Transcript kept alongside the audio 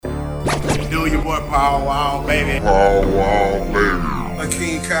do? Your boy Paul Wall, baby. Paul Wall, baby.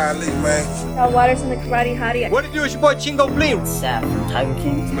 King Kylie, man. Y'all Waters and the Karate Hottie. What it do? It's your boy Chingo Bling. Sap from Tiger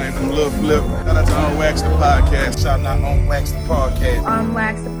King. Man, I'm Lil Flip. Shout out to On Wax the Podcast. Shout out On Wax the Podcast. On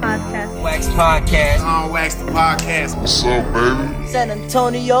Wax the Podcast. Wax Podcast. On Wax the Podcast. What's up, baby? San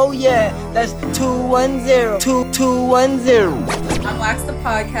Antonio, yeah. That's 210. 2210. On Wax the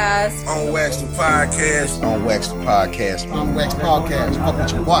Podcast. On Wax the Podcast. On Wax the Podcast. On Wax Podcast. Fuck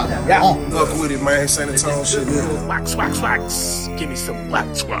with your boy. Yeah. Fuck with it, man. San Antonio shit. Wax, wax, wax. Give me some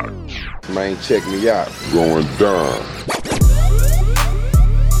wax, wax. Man, check me out. Going down.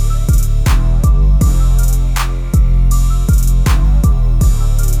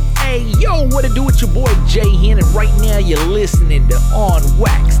 Hey, yo, what it do? It's your boy Jay Hen, and right now you're listening to On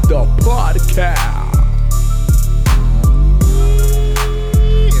Wax the Podcast.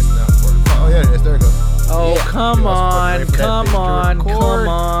 Oh, yeah, it is. There it goes. Oh, Yeah. come on.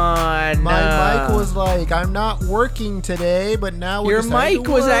 My mic was like, I'm not working today, but now Your we're deciding mic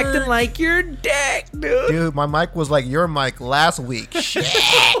to was work. acting like your dick, dude. Dude, my mic was like your mic last week. Shit.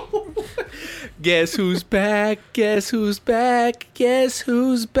 Guess who's back? Guess who's back? Guess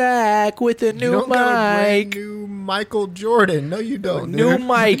who's back with a You new don't got a brand mic? new Michael Jordan. No, you don't. New dude.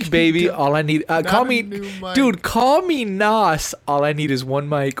 mic, baby. All I need, Not call a me, new mic. dude. Call me Nas. All I need is one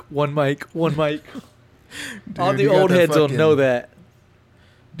mic, one mic, one mic. All Dude, the you got old that heads will fucking- know that.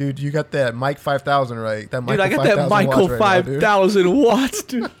 Dude, you got that mic 5000 right. That Dude, I got that 5000 Michael watts right now, dude. 5000 watts,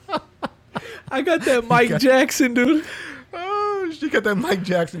 dude. I got that Mike got- Jackson, dude. Oh, you got that Mike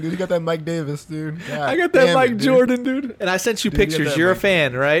Jackson, dude. You got that Mike Davis, dude. God I got that damn Mike it, dude. Jordan, dude. And I sent you Dude, you got pictures. that You're a mic.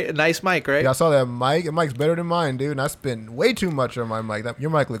 fan, right? A nice mic, right? Yeah, I saw that mic. Your mic's better than mine, dude. And I spent way too much on my mic. Your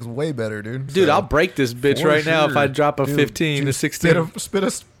mic looks way better, dude. Dude, So, I'll break this bitch for right now if I sure. drop a Dude, 15 to dude, 16.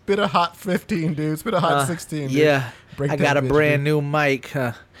 Spit a hot 15, dude. Spit a hot 16, dude. Yeah, Break I that got a bitch, brand dude. new mic,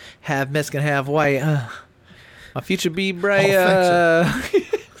 half Mexican, half white. My future be bright.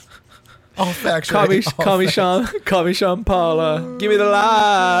 All facts. Call me, right? All call me facts. Sean, call me Sean Paula. Give me the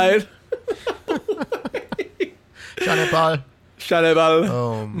light. Johnny Paul. Shut it, ball.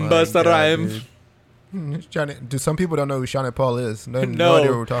 Oh my Bust a God, rhyme. dude. Dude, some people don't know who Sean Paul is. No No.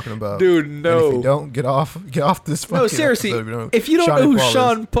 idea what we're talking about. Dude, And no. if you don't, get off this fucking No, seriously. episode If you don't know who Paul is.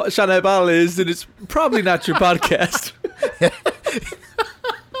 Sean Paul is, then it's probably not your podcast.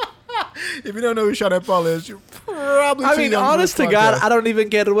 If you don't know who Sean Paul is, you're probably I too mean, young for honest this to God, podcast. I don't even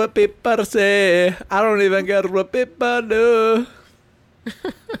get what people say. I don't even get what people do.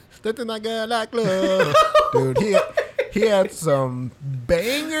 Something like that, like love. Dude, he had some bangers,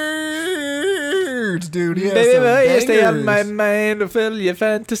 dude. He had Baby, some boy, you stay on my bangers. mind to fill your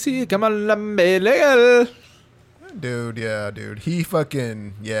fantasy. Come on, let me legal. Dude, yeah, dude. He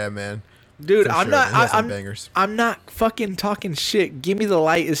fucking, yeah, man. Dude, For I'm sure, not. he had some I'm. bangers. I'm not fucking talking shit. Give me the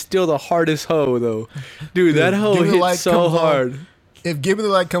light is still the hardest hoe though, dude. That hoe Give Me the Light hits so comes on- hard. If Give Me the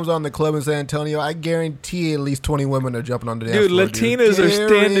Light comes on in the club in San Antonio, I guarantee at least 20 women are jumping on the dance Dude, floor, Latinas are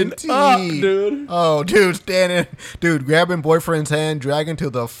standing up, Guaranteed. dude. Oh, dude, standing. Dude, grabbing boyfriend's hand, dragging to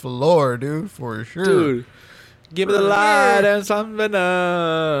the floor, dude, for sure. Dude, give me the light and something. Because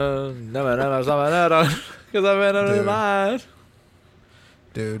I've been on the Dude. light.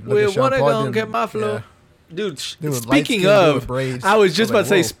 Dude, look We at Sean wanna Paul go didn't- get my flow. yeah. Dude, Dude, speaking light-skinned dude with of, braids. I was just I was about to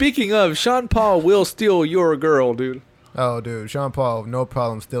say, like, whoa. speaking of, Sean Paul will steal your girl, dude. Oh, dude, Sean Paul, no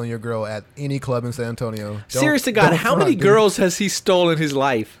problem stealing your girl at any club in San Antonio. Don't- Serious to God, don't how front, many dude. girls has he stolen his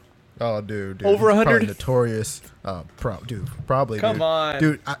life? Oh, dude. Over he's 100? probably notorious. Dude, probably. Come dude. on.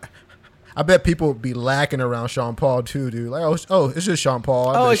 Dude. I bet people would be lacking around Sean Paul too, dude. Like, oh, it's just Sean Paul.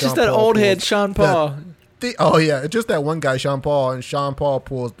 I Oh, bet it's just Sean that Paul old pulls head Sean that Paul. oh yeah, it's just that one guy, Sean Paul, and Sean Paul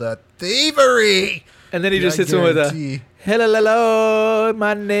pulls the thievery. And then he Dude, just I hits him with a, guarantee. hello,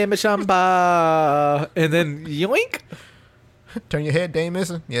 my name is Sean Paul. And then yoink. Turn your head, Dame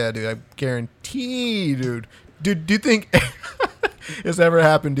missing. Yeah, dude, I guarantee, dude. Dude, do you think it's ever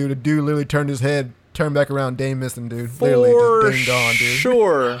happened, dude? A dude literally turned his head, turned back around, Dame missing, dude. Literally For just ding gone, dude.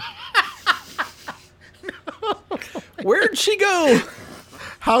 sure. Where'd she go?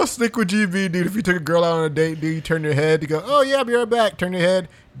 How sick would you be, dude, if you took a girl out on a date, dude, you turn your head, you go, oh yeah, I'll be right back. Turn your head,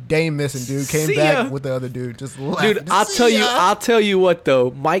 Dame missing, dude. Came See back ya. with the other dude. Just Dude, laughing. I'll tell you what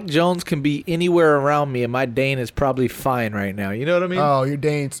though. Mike Jones can be anywhere around me, and my Dane is probably fine right now. You know what I mean? Oh, your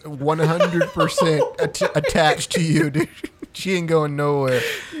Dane's 100% attached to you, dude. She ain't going nowhere.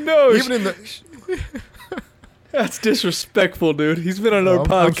 no, Even in the that's disrespectful, dude. He's been on our I'm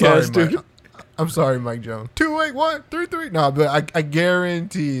podcast, sorry, dude. Mike. I'm sorry, Mike Jones. 28133. No, but I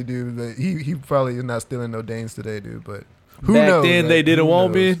guarantee you, dude, that he probably is not stealing no Danes today, dude. But Who Back knows? then right? they didn't Who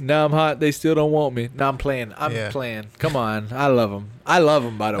want knows? me. Now I'm hot. They still don't want me. Now I'm playing. I'm Yeah. playing. Come on. I love them. I love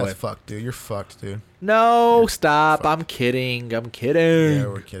them, by the way. That's fucked, dude. You're fucked, dude. No, stop. I'm kidding. I'm kidding. Yeah,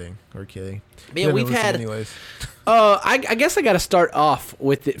 we're kidding. We're kidding. Man, You haven't we've listened had- anyways. I guess I got to start off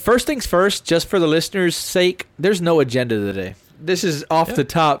with it. First things first, just for the listeners' sake, there's no agenda today. This is off the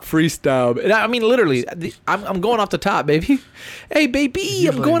top freestyle. And I mean, literally, I'm going off the top, baby. Hey, baby, I'm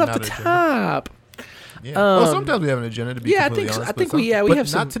usually going off not the agenda. top. Yeah. Well, sometimes we have an agenda to be yeah, I completely think so. honest. I think but we some- we but have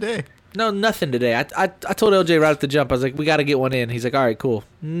some. not today. No, nothing today. I told LJ right at the jump. I was like, we got to get one in. He's like, all right, cool.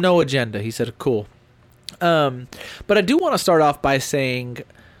 No agenda. He said, cool. But I do want to start off by saying,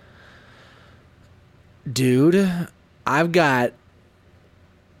 dude, I've got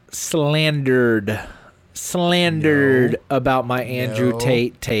slandered about my Andrew No.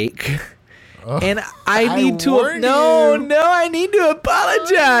 Tate take. Oh, And I need to warned no, you. I need to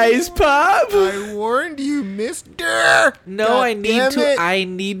apologize, Pop. I warned you, mister. No, God I need damn to. it. I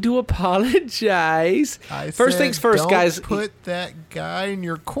need to apologize. I First said, things first, don't guys. Put that guy in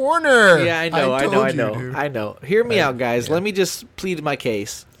your corner. Yeah, I know. Dude. I know. Hear me out, guys. yeah. Let me just plead my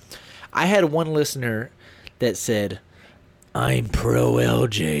case. I had one listener that said, "I'm pro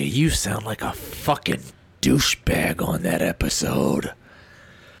LJ. You sound like a fucking douchebag on that episode."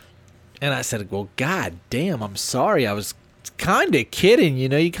 And I said, "Well, god damn, I'm sorry. I was kind of kidding. You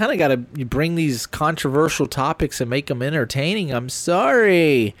know, you kind of got to you bring these controversial topics and make them entertaining. I'm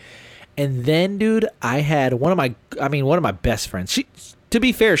sorry." And then, dude, I had one of my best friends. To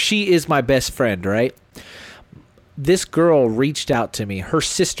be fair, she is my best friend, right? This girl reached out to me. Her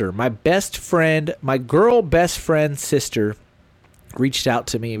sister, my best friend, my girl best friend's sister, reached out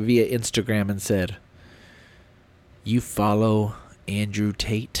to me via Instagram and said, "You follow Andrew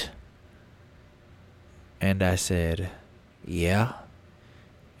Tate?" And I said, "Yeah."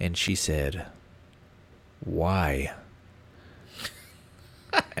 And she said, "Why?"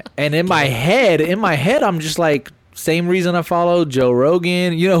 And in my head, I'm just like, same reason I follow Joe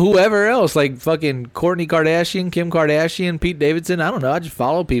Rogan, you know, whoever else, like fucking Kourtney Kardashian, Kim Kardashian, Pete Davidson. I don't know. I just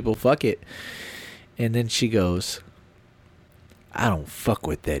follow people. Fuck it. And then she goes, "I don't fuck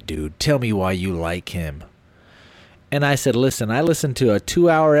with that dude. Tell me why you like him." And I said, "Listen, I listened to a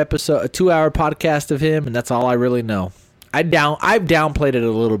 2-hour podcast of him, and that's all I really know." I've downplayed it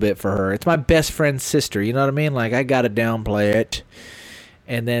a little bit for her. It's my best friend's sister. You know what I mean? Like, I gotta downplay it.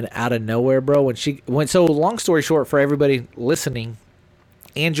 And then out of nowhere, bro, so long story short for everybody listening,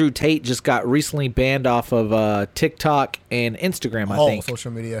 Andrew Tate just got recently banned off of TikTok and Instagram, I think.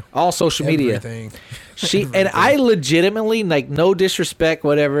 All social media. Everything. And I legitimately, like, no disrespect,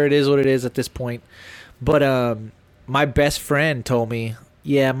 whatever it is, what it is at this point. But my best friend told me,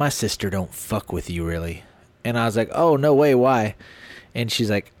 "Yeah, my sister don't fuck with you really." And I was like, "Oh, no way, why?" And she's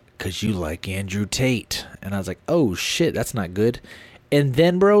like, "'Cause you like Andrew Tate." And I was like, "Oh shit, that's not good." And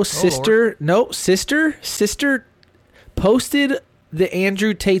then, bro, sister posted that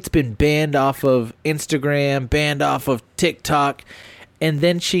Andrew Tate's been banned off of Instagram, banned off of TikTok. And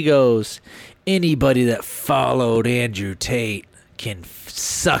then she goes, "Anybody that followed Andrew Tate can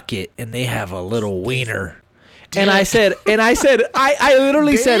suck it, and they have a little wiener." And I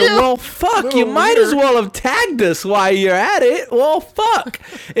literally said, "Well, fuck, you might as well have tagged us while you're at it. Well, fuck.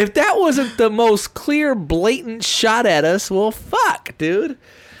 If that wasn't the most clear, blatant shot at us, well, fuck, dude."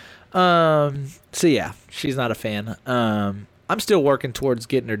 So yeah, she's not a fan. I'm still working towards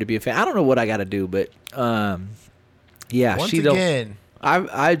getting her to be a fan. I don't know what I got to do, but yeah, Once she don't. again,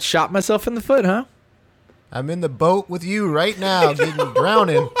 I shot myself in the foot, huh? I'm in the boat with you right now, getting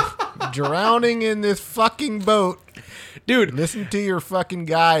drowning in this fucking boat. Dude, listen to your fucking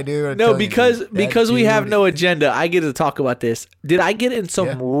guy, dude. No, because we have no agenda, I get to talk about this. Did I get in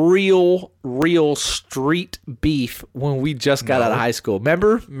some real street beef when we just got out of high school?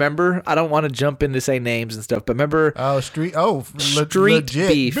 Remember? I don't want to jump in to say names and stuff, but remember? Street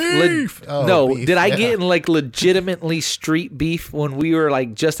beef. Beef. Did I get in like legitimately street beef when we were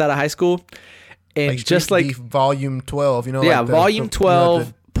like just out of high school? And like just like beef, volume 12, you know? Yeah, like volume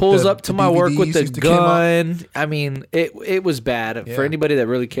 12. Pulls up to my work with the DVDs used to come out. gun. I mean, it was bad. For anybody that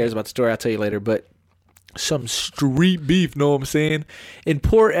really cares about the story, I'll tell you later. But some street beef, know what I'm saying? And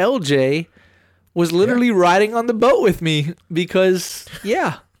poor LJ was literally riding on the boat with me because,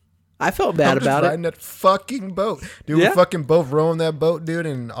 I felt bad about riding that fucking boat. Dude, we're fucking both rowing that boat, dude,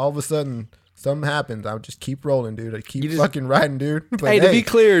 and all of a sudden something happens. I would just keep rolling, dude. I keep fucking riding, dude. But hey, to be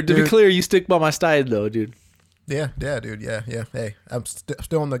clear, you stick by my side though, dude. Yeah, dude. Yeah. Hey, I'm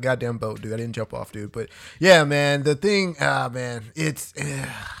still on the goddamn boat, dude. I didn't jump off, dude. But yeah, man, the thing, it's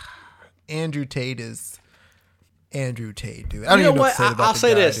Andrew Tate is Andrew Tate, dude. I don't even know what to say about I'll the say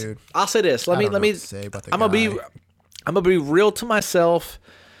guy, this. dude. I'll say this. Let me. Say about the I'm gonna guy. I'm going to be real to myself,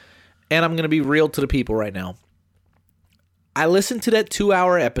 and I'm going to be real to the people right now. I listened to that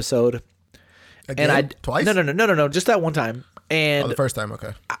 2-hour episode. Again? Twice? No, just that one time. And the first time,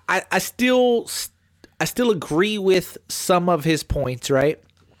 okay. I still agree with some of his points, right?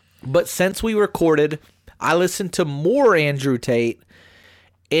 But since we recorded, I listened to more Andrew Tate,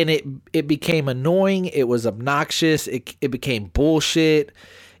 and it became annoying. It was obnoxious. It became bullshit.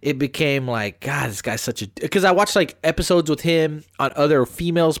 It became like, God, this guy's such a... Because I watched like episodes with him on other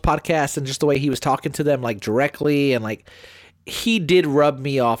females' podcasts, and just the way he was talking to them like directly, and like he did rub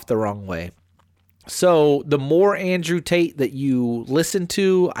me off the wrong way. So the more Andrew Tate that you listen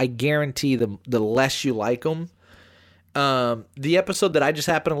to, I guarantee the less you like him. The episode that I just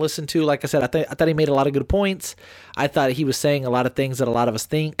happened to listen to, like I said, I thought he made a lot of good points. I thought he was saying a lot of things that a lot of us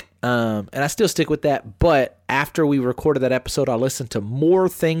think, and I still stick with that. But after we recorded that episode, I listened to more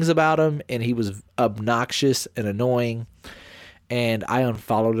things about him, and he was obnoxious and annoying, and I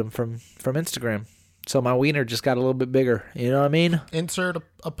unfollowed him from Instagram. So my wiener just got a little bit bigger. You know what I mean? Insert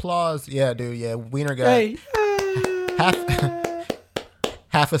applause. Yeah, dude. Yeah, wiener got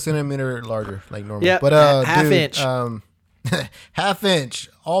half a centimeter larger, like normal. Yeah, but half dude, inch. Half inch.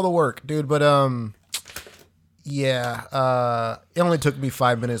 All the work, dude. But yeah. It only took me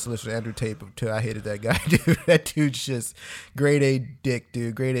 5 minutes to listen to Andrew Tate until I hated that guy, dude. That dude's just grade A dick,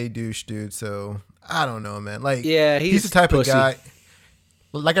 dude. Grade A douche, dude. So I don't know, man. Like, yeah, he's the type pussy. of guy.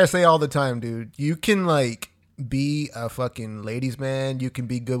 Like I say all the time, dude, you can like be a fucking ladies' man. You can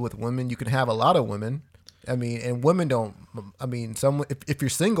be good with women. You can have a lot of women. I mean, and women don't. I mean, if you're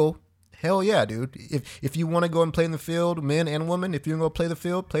single, hell yeah, dude. If you want to go and play in the field, men and women, if you want to play the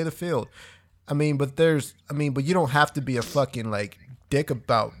field, play the field. I mean, but you don't have to be a fucking like dick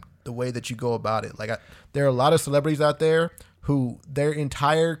about the way that you go about it. Like, there are a lot of celebrities out there who their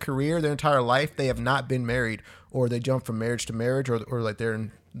entire career, their entire life, they have not been married, or they jump from marriage to marriage, or like they're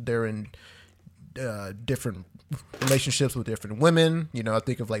in different relationships with different women. You know, I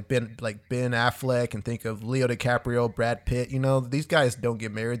think of like Ben Affleck, and think of Leo DiCaprio, Brad Pitt. You know, these guys don't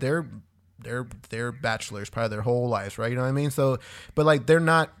get married. They're bachelors probably their whole lives, right? You know what I mean? So, but like they're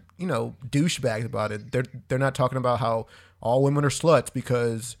not, you know, douchebags about it. They're not talking about how all women are sluts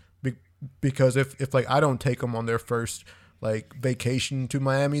because if like I don't take them on their first like vacation to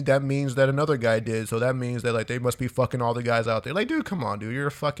Miami, that means that another guy did. So that means that like they must be fucking all the guys out there. Like, dude, come on, dude, you're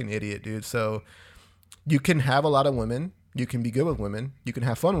a fucking idiot, dude. So you can have a lot of women, you can be good with women, you can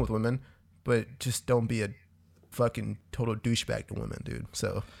have fun with women, but just don't be a fucking total douchebag to women, dude.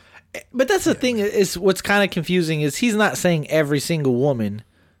 So, but that's the thing is what's kind of confusing is he's not saying every single woman.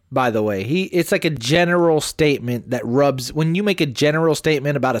 By the way, it's like a general statement that rubs when you make a general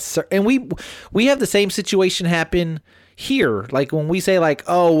statement about and we have the same situation happen here. Like when we say like,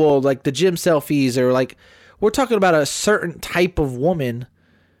 oh, well, like the gym selfies, or like we're talking about a certain type of woman,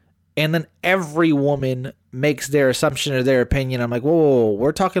 and then every woman makes their assumption or their opinion. I'm like, whoa,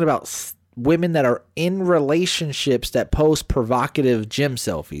 we're talking about women that are in relationships that post provocative gym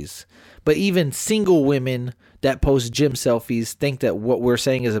selfies. But even single women that post gym selfies think that what we're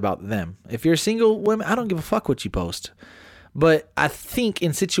saying is about them. If you're single women, I don't give a fuck what you post. But I think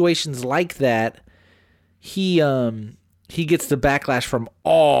in situations like that, he gets the backlash from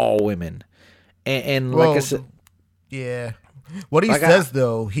all women. And like I said, yeah. What he says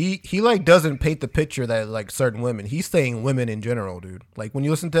though, he like doesn't paint the picture that like certain women. He's saying women in general, dude. Like when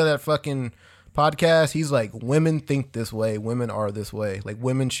you listen to that fucking podcast, he's like, women think this way, women are this way. Like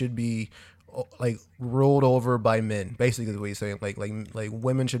women should be like ruled over by men. Basically, what he's saying, like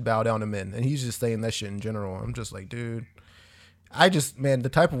women should bow down to men, and he's just saying that shit in general. I'm just like, dude, man, the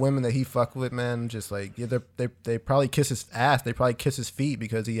type of women that he fuck with, man, just like, yeah, they probably kiss his ass, they probably kiss his feet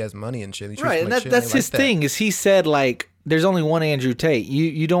because he has money and shit. Right, and that's his thing. Is he said like, there's only one Andrew Tate.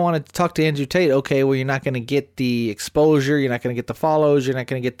 You don't want to talk to Andrew Tate. Okay, well, you're not going to get the exposure. You're not going to get the follows. You're not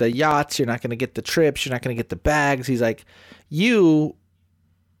going to get the yachts. You're not going to get the trips. You're not going to get the bags. He's like,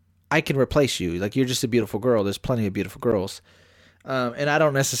 I can replace you. Like, you're just a beautiful girl. There's plenty of beautiful girls. And I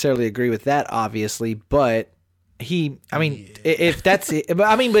don't necessarily agree with that, obviously, but if that's it,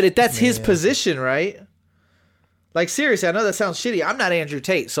 but if that's his position, right? Like, seriously, I know that sounds shitty. I'm not Andrew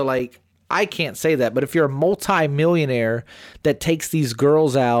Tate, so like, I can't say that, but if you're a multi-millionaire that takes these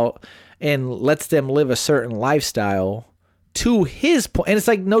girls out and lets them live a certain lifestyle to his point, and it's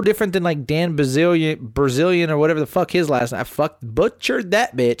like no different than like Dan Brazilian or whatever the fuck his last name. I butchered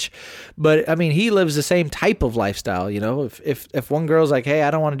that bitch, but I mean, he lives the same type of lifestyle, you know. If one girl's like, hey,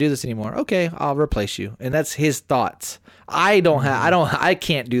 I don't want to do this anymore, okay, I'll replace you, and that's his thoughts. I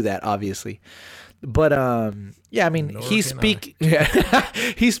can't do that, obviously. But yeah, I mean, he's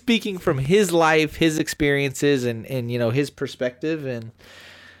he's speaking from his life, his experiences, and his perspective,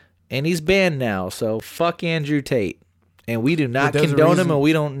 and he's banned now. So fuck Andrew Tate, and we do not condone him, and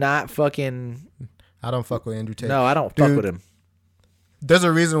we don't not fucking. I don't fuck with Andrew Tate. No, I don't fuck with him. There's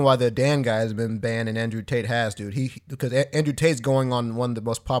a reason why the Dan guy has been banned and Andrew Tate has, dude. Because Andrew Tate's going on one of the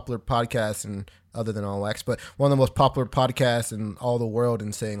most popular podcasts, and other than All Wax, but one of the most popular podcasts in all the world,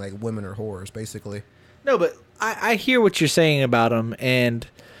 and saying like women are whores, basically. No, but I hear what you're saying about him, and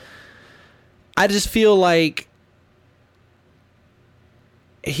I just feel like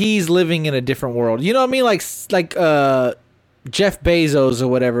he's living in a different world. You know what I mean? Like Jeff Bezos or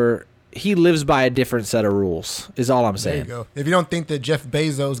whatever. He lives by a different set of rules, is all I'm saying. There you go. If you don't think that Jeff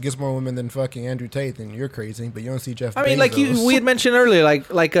Bezos gets more women than fucking Andrew Tate, then you're crazy. But you don't see Jeff Bezos. I mean, like we had mentioned earlier, like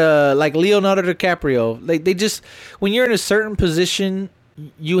Leonardo DiCaprio. Like they just, when you're in a certain position,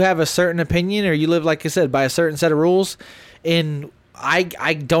 you have a certain opinion, or you live, like I said, by a certain set of rules, and I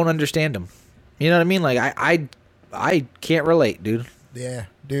don't understand them. You know what I mean? Like I can't relate, dude. Yeah,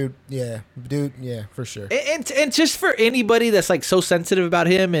 dude. Yeah, dude. Yeah, for sure. And just for anybody that's like so sensitive about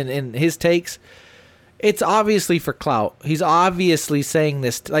him and his takes, it's obviously for clout. He's obviously saying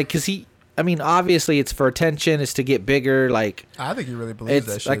this because obviously it's for attention. It's to get bigger. Like I think he really believes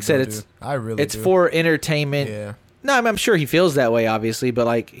that shit. Like I said, it's for entertainment. Yeah. No, I'm sure he feels that way, obviously, but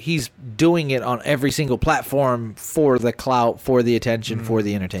like he's doing it on every single platform for the clout, for the attention, for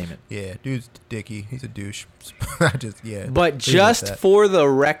the entertainment. Yeah, dude's dicky. He's a douche. But just for the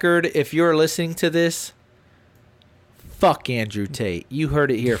record, if you're listening to this, fuck Andrew Tate. You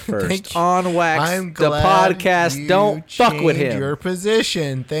heard it here first. On Wax, the podcast. Don't fuck with him. Your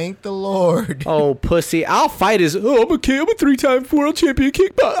position. Thank the Lord. Oh, pussy. I'll fight his. I'm a 3-time world champion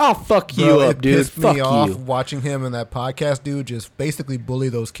kickboxer. I'll fuck you up, dude. Pissed fuck me you. off watching him in that podcast, dude. Just basically bully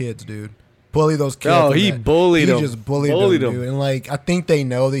those kids, dude. Bully those kids. Oh, he bullied them. He just bullied them, dude. And like, I think they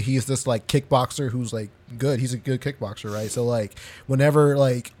know that he's this like kickboxer who's like good. He's a good kickboxer, right? So like, whenever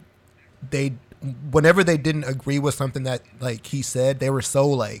they didn't agree with something that like he said, they were so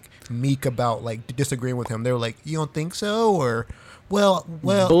like meek about like disagreeing with him. They were like, "You don't think so?" Or well,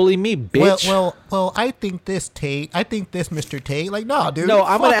 bully me, bitch. Well, I think this Tate. I think this Mr. Tate. Like, nah, dude. No,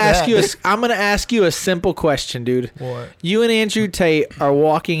 I'm gonna ask you a simple question, dude. What? You and Andrew Tate are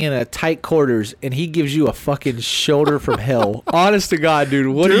walking in a tight quarters, and he gives you a fucking shoulder from hell. Honest to God,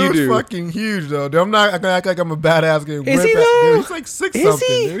 dude. What do you do? Dude's fucking huge, though. Dude, I'm not gonna act like I'm a badass. Is he though? Dude, he's like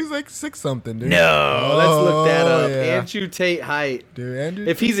 6'something. Dude, he's like 6'something, dude. No, let's look that up. Yeah. Andrew Tate height. Dude, Andrew.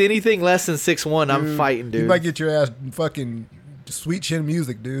 If he's anything less than 6'1", I'm fighting, dude. You might get your ass fucking Sweet Chin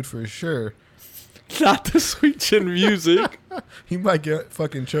Music, dude, for sure. Not the Sweet Chin Music. He might get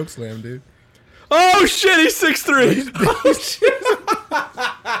fucking chokeslam, dude. Oh shit, he's 6'3". Oh shit.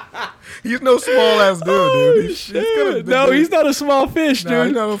 He's no small ass dude, dude. He's not a small fish, dude.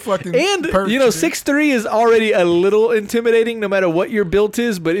 He's not a fucking and perch, 6'3" is already a little intimidating, no matter what your build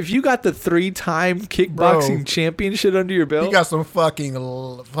is. But if you got the 3-time kickboxing championship under your belt, you got some fucking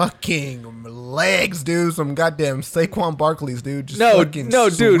legs, dude. Some goddamn Saquon Barkley's, dude. Just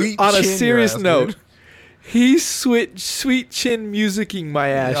dude. On a serious note. Dude. He's sweet chin musicking my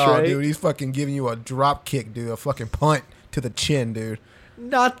ass, right? Dude, he's fucking giving you a drop kick, dude. A fucking punt to the chin, dude.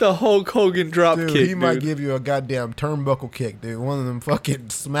 Not the Hulk Hogan drop kick, dude. He might give you a goddamn turnbuckle kick, dude. One of them fucking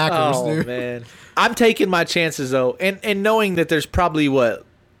smackers, dude. Oh, man. I'm taking my chances, though. And knowing that there's probably what?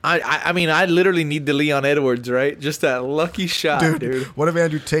 I mean, I literally need the Leon Edwards, right? Just that lucky shot, dude. What if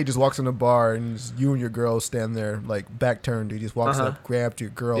Andrew Tate just walks in a bar and you and your girl stand there, like, back turned, dude? He just walks up, grabs your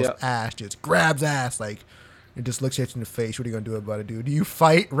girl's ass, just grabs ass, like, and just looks at you in the face. What are you going to do about it, dude? Do you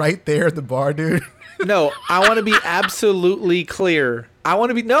fight right there at the bar, dude? No, I want to be absolutely clear. No,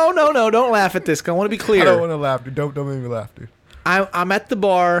 don't laugh at this. I want to be clear. I don't want to laugh, dude. Don't make me laugh, dude. I'm at the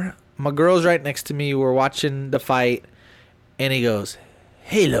bar. My girl's right next to me. We're watching the fight. And he goes,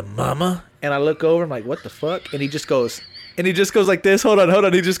 "Hey, la mama." And I look over. I'm like, what the fuck? And he just goes like this. Hold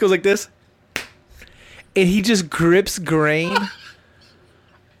on. He just goes like this. And he just grips grain.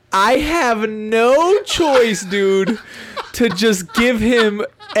 I have no choice, dude, to just give him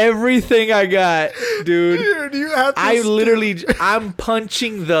everything I got, dude. Dude, you have to I'm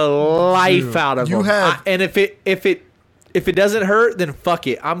punching the life out of him. And if it doesn't hurt, then fuck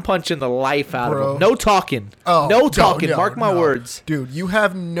it. I'm punching the life out of him. No talking. Mark my words. Dude, you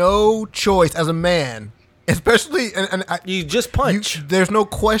have no choice as a man. Especially, you just punch. There's no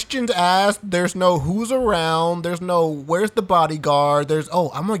questions asked. There's no who's around. There's no where's the bodyguard. There's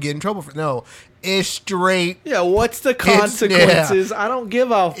I'm gonna get in trouble for It's straight. Yeah, what's the consequences? I don't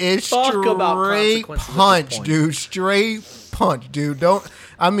give a fuck about consequences. Punch, dude. Straight punch, dude.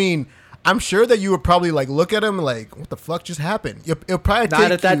 I'm sure that you would probably like look at him like, what the fuck just happened? It'll probably take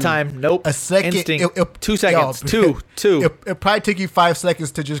Not at that you time. Nope. a second. Instinct. 2 seconds. Two. It'll probably take you 5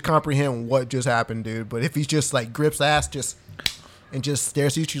 seconds to just comprehend what just happened, dude. But if he's just like grips ass, and just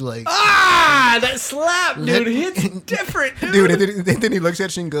stares at you like, that slap, dude, hits different, dude. Dude, and then he looks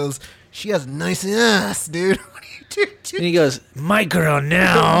at you and goes, she has a nice ass, dude. What do you do? And he goes, my girl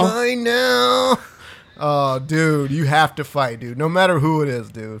now. Mine now. Oh, dude, you have to fight, dude. No matter who it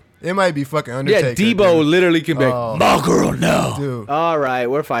is, dude. It might be fucking Undertaker. Yeah, Debo dude. literally can be like, my girl now. Dude. All right,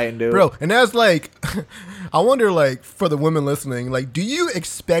 we're fighting, dude. Bro, and that's like, I wonder, like, for the women listening, like, do you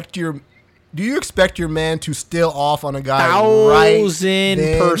expect your man to still off on a guy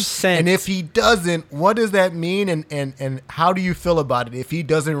 1,000%? And if he doesn't, what does that mean? And how do you feel about it if he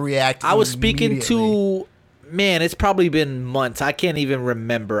doesn't react? I was speaking immediately? to, man, it's probably been months. I can't even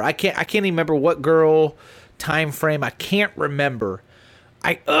remember. I can't even remember what girl time frame. I can't remember.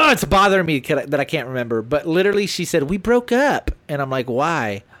 It's bothering me that I can't remember. But literally, she said, we broke up. And I'm like,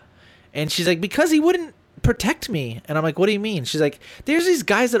 why? And she's like, because he wouldn't protect me. And I'm like, what do you mean? She's like, there's these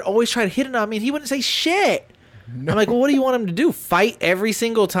guys that always try to hit it on me and he wouldn't say shit. No. I'm like, well, what do you want him to do? Fight every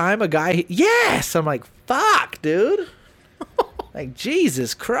single time a guy? Yes. I'm like, fuck, dude. Like,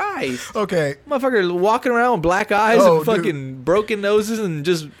 Jesus Christ. Okay. Motherfucker walking around with black eyes and fucking dude. broken noses and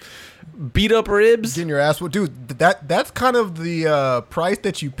just beat up ribs. Getting your ass whooped. Dude, that's kind of the price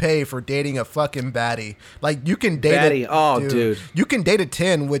that you pay for dating a fucking baddie. Like, you can date dude. You can date a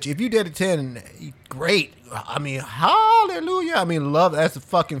 10, which if you date a 10, great. I mean, hallelujah. I mean, love. That's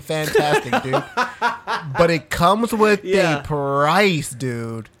fucking fantastic, dude. But it comes with a price,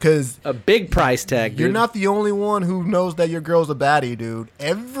 dude. Because a big price tag, dude. You're not the only one who knows that your girl's a baddie, dude.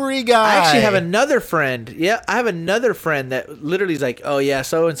 Every guy. I actually have another friend. Yeah, I have another friend that literally is like, oh, yeah,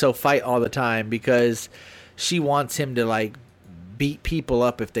 so-and-so fight all the time because she wants him to, like, beat people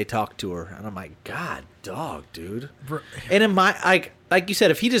up if they talk to her. And I'm like, God, dog, dude. And in my, like you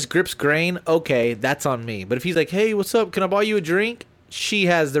said, if he just grips grain, okay, that's on me. But if he's like, hey, what's up? Can I buy you a drink? She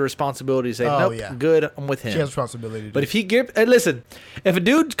has the responsibility to say, nope, good, I'm with him. She has responsibility. But if he listen, if a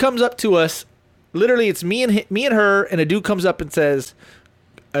dude comes up to us, literally it's me and her, and a dude comes up and says,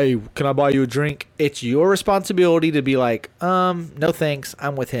 hey, can I buy you a drink? It's your responsibility to be like, no thanks,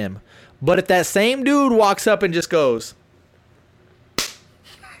 I'm with him. But if that same dude walks up and just goes,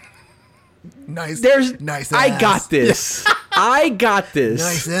 nice ass. I got this. I got this.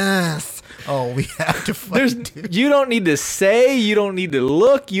 Nice ass. Oh, we have to fight. You don't need to say. You don't need to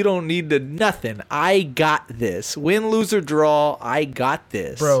look. You don't need to nothing. I got this. Win, lose, or draw. I got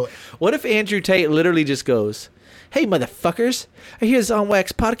this. Bro. What if Andrew Tate literally just goes, hey, motherfuckers, I hear this On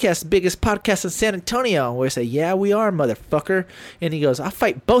Wax podcast, biggest podcast in San Antonio. And we say, yeah, we are, motherfucker. And he goes, I'll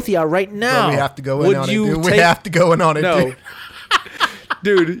fight both of y'all right now. Bro, we have to go in on it, dude. We have to go in on it, dude.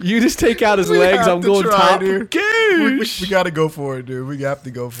 Dude, you just take out his legs. I'm going top. Dude. We got to go for it, dude. We have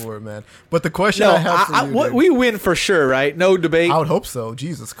to go for it, man. But the question I have for you, dude, we win for sure, right? No debate. I would hope so.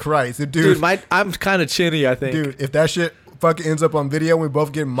 Jesus Christ, dude. I'm kind of chinny, I think. Dude, if that shit fucking ends up on video and we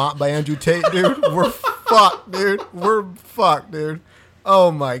both get mopped by Andrew Tate, dude, we're fucked, dude. We're fucked, dude.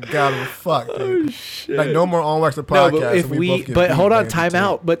 Oh my God, we're fucked, dude. Oh, shit. Like no more On Wax the podcast. No, but hold on, time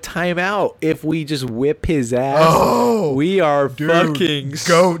out. But time out. If we just whip his ass, we are fucking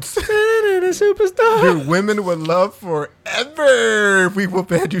goats. Superstar. Dude, women would love forever if we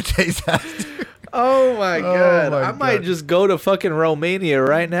whoop Andrew Tate's ass, dude. Oh my God. I might just go to fucking Romania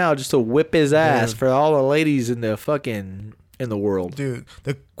right now just to whip his ass for all the ladies in the world. Dude,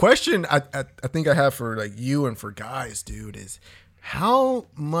 the question I think I have for like you and for guys, dude, is how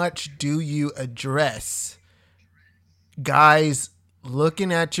much do you address guys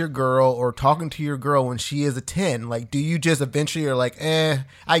looking at your girl or talking to your girl when she is a 10? Like, do you just eventually are like,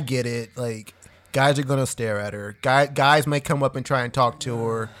 I get it. Like, guys are going to stare at her. Guys may come up and try and talk to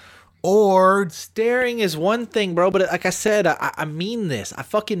her. Or staring is one thing, bro. But like I said, I mean this. I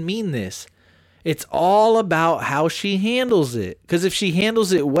fucking mean this. It's all about how she handles it. Because if she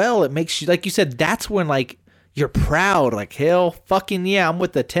handles it well, it makes you, like you said, that's when, like, you're proud. Like, hell, fucking yeah, I'm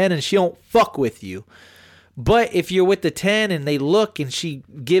with the 10 and she don't fuck with you. But if you're with the 10 and they look and she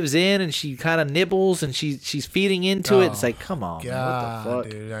gives in and she kind of nibbles and she's feeding into it, it's like, come on, God, man, what the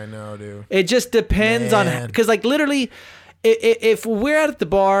fuck? Dude, I know, dude. It just depends on, because, like, literally, if we're out at the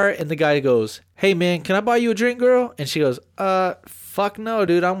bar and the guy goes, hey, man, can I buy you a drink, girl? And she goes, fuck no,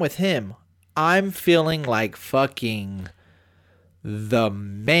 dude, I'm with him. I'm feeling like fucking the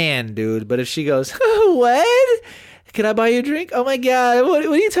man, dude. But if she goes, what? Can I buy you a drink? Oh my God, what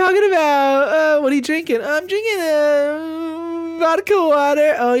are you talking about? What are you drinking? I'm drinking vodka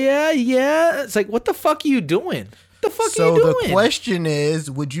water. Oh yeah. It's like, what the fuck are you doing? The fuck So are you doing? the question is,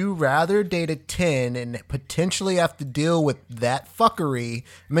 would you rather date a 10 and potentially have to deal with that fuckery?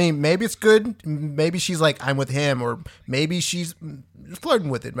 I mean, maybe it's good. Maybe she's like, I'm with him, or maybe she's flirting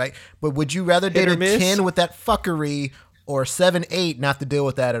with it, right? But would you rather date or a miss? 10 with that fuckery or 7, 8 not to deal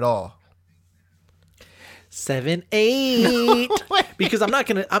with that at all? 7, 8. Because I'm not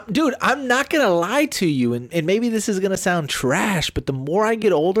gonna lie to you, and maybe this is gonna sound trash, but the more I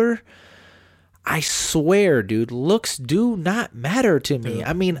get older, I swear, dude, looks do not matter to me.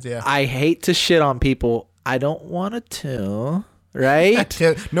 I mean, yeah. I hate to shit on people. I don't want to,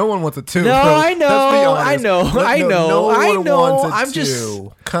 right? No one wants a 2. No, bro. I know, Let's be honest. I know, I know, No I one know. wants a I'm 2. just-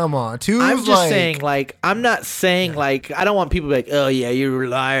 Come on, 2 I'm is just like, saying, like, I'm not saying, like, I don't want people to be like, oh, yeah, you're a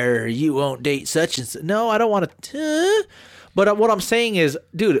liar. You won't date such and such. No, I don't want to. But what I'm saying is,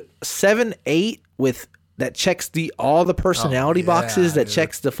 dude, 7, 8 with that checks all the personality boxes, that dude.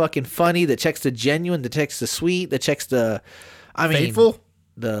 checks the fucking funny, that checks the genuine, that checks the sweet, that checks the, faithful?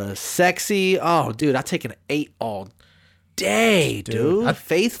 the sexy. Oh, dude, I take an 8 all day, dude.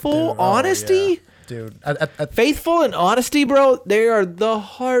 Faithful, honesty. Dude, Faithful and honesty, bro, they are the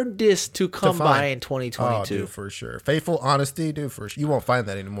hardest to come find. by in Oh, 2022. dude, for sure. Faithful honesty, dude, for sure. You won't find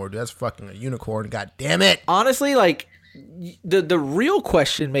that anymore, dude. That's fucking a unicorn. God damn it. Honestly, like, the real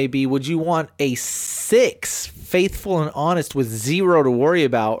question may be, would you want a 6 faithful and honest with 0 to worry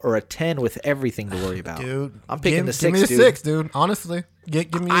about, or a 10 with everything to worry about? Dude, I'm picking the 6, Give me dude. a 6, dude. Honestly.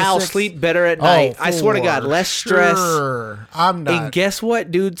 Give me a 6. I'll sleep better at night. I swear to God, for less stress. sure. I'm not. And guess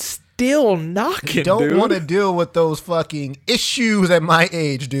what, dude? Still knocking, Don't dude. want to deal with those fucking issues at my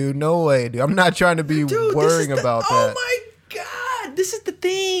age, dude. No way, dude. I'm not trying to be Dude, this is worrying about that. Oh my God. This is the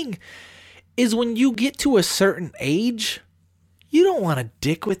thing. Is when you get to a certain age, you don't want to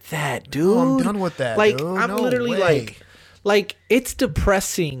dick with that, dude. I'm done with that, Like, dude. I'm No literally way. like, it's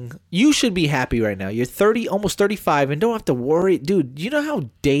depressing. You should be happy right now. You're 30, almost 35, and don't have to worry. Dude, you know how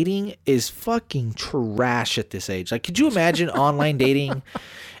dating is fucking trash at this age? Like, could you imagine online dating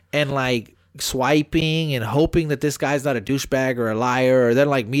and, like, swiping and hoping that this guy's not a douchebag or a liar, or then,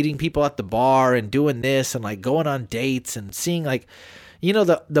 like, meeting people at the bar and doing this and, like, going on dates and seeing, like, you know,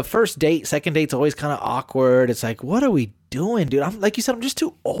 the first date, second date's always kind of awkward. It's like, what are we doing, dude? I'm like you said, I'm just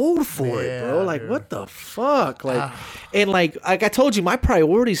too old for it, bro. Like, what the fuck? Like, and like I told you, my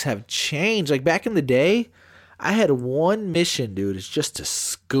priorities have changed. Like, back in the day, I had one mission, dude. It's just to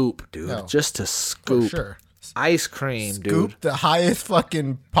scoop, dude. No. Just to scoop. sure. Ice cream, Scoop dude. the highest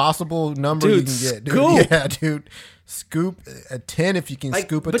fucking possible number Dude, you can get, dude. scoop. Yeah, dude. Scoop a 10 if you can Like,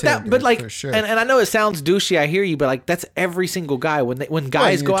 scoop a but 10. but dude, like, for sure. and I know it sounds douchey. I hear you, but like, that's every single guy when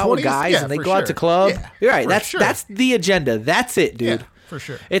guys in go your out with 20s? guys Yeah, and they for go out to sure. club. Yeah, You're right. for That's sure. the agenda. That's it, dude. Yeah, for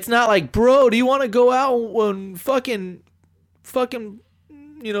sure. It's not like, bro, do you want to go out and fucking,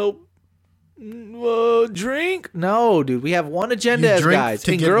 you know, drink? No, dude. We have one agenda You as drink guys,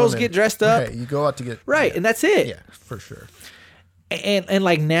 to and get girls women. get dressed up, Right, you go out to get right, and that's it. Yeah, for sure. And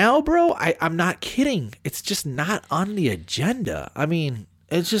like now, bro, I'm not kidding. It's just not on the agenda. I mean,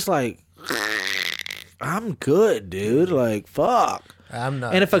 it's just like, I'm good, dude. Like, fuck. I'm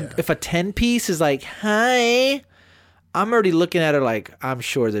not. And if a 10 piece is like, hi, I'm already looking at her like, I'm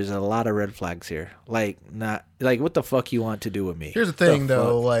sure there's a lot of red flags here. Like, not like, what the fuck you want to do with me? Here's the thing, The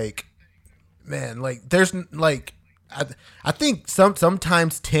though. fuck? Like, man, like, there's like, I think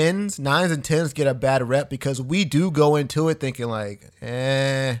sometimes 10s, 9s, and 10s get a bad rep because we do go into it thinking like,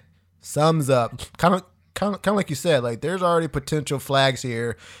 sums up, kind of like you said, like there's already potential flags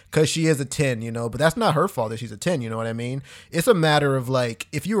here because she is a 10, you know, but that's not her fault that she's a 10. You know what I mean? It's a matter of like,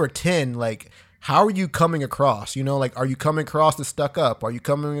 if you were 10, like, how are you coming across? You know, like, are you coming across as stuck up? Are you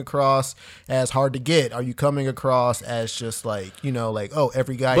coming across as hard to get? Are you coming across as just like, you know, like, oh,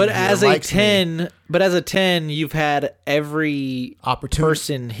 every guy But here as a likes me. 10, you've had every Opportunity-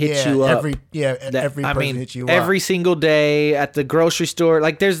 person hit yeah, you up. every person hit you up. every single day at the grocery store.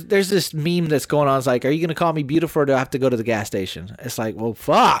 Like, there's this meme that's going on. It's like, are you gonna call me beautiful, or do I have to go to the gas station? It's like, well,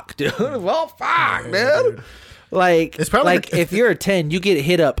 fuck, dude. Well, fuck, dude. Like, It's probably like if you're a 10, you get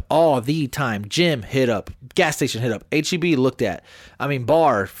hit up all the time. Gym hit up, gas station hit up, HEB looked at. I mean,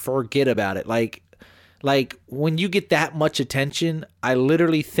 bar, forget about it. Like when you get that much attention, I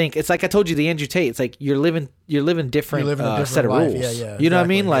literally think it's like I told you, the Andrew Tate. It's like you're living different, You're living a different set of life. rules. Yeah, you know what I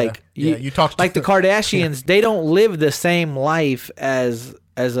mean? exactly. Like Yeah. You talked like the Kardashians. They don't live the same life as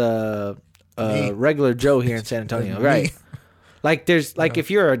a Me. regular Joe here in San Antonio, Me. right? Like there's like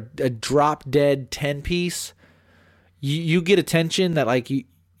if you're a drop dead 10 piece, you get attention that like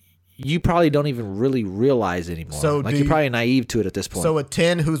you probably don't even really realize anymore. So like do you're you- probably naive to it at this point. So a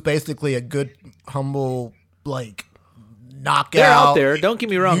 10 who's basically a good, humble, like, knockout. They're out there. Don't get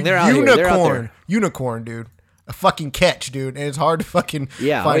me wrong. They're out here. They're out there. Unicorn, dude. a fucking catch, dude, and it's hard to fucking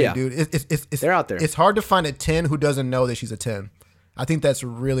find it, dude. It's They're out there. It's hard to find a 10 who doesn't know that she's a 10. I think that's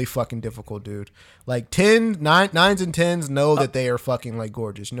really fucking difficult, dude. Like 9s and 10s know that they are fucking like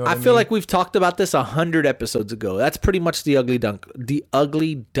gorgeous. You know what I mean? I feel like we've talked about this 100 episodes ago. That's pretty much the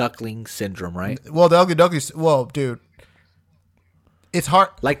ugly duckling syndrome, right? Well, the ugly duckling. Well, dude, it's hard.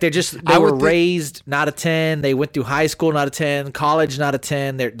 Like they were raised not a 10. They went through high school not a 10, college not a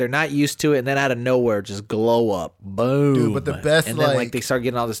 10. They're not used to it, and then out of nowhere just glow up, boom. Dude, but the best, and then like they start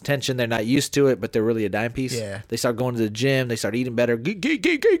getting all this tension. They're not used to it, but they're really a dime piece. Yeah. They start going to the gym. They start eating better.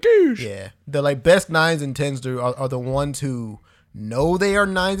 Yeah, the like best 9s and 10s dude, are the ones who know they are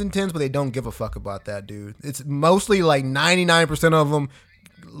 9s and 10s, but they don't give a fuck about that, dude. It's mostly like 99% of them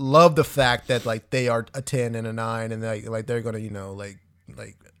love the fact that like they are a 10 and a 9, and like they're gonna like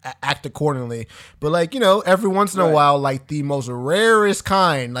act accordingly. But like every once in a while, like the most rarest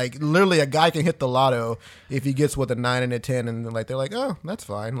kind, like literally a guy can hit the lotto if he gets with a 9 and a 10, and like they're like, oh, that's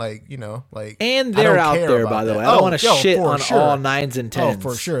fine, like like. And they're out there, by the way. I don't want to shit on all 9s and 10s. Oh,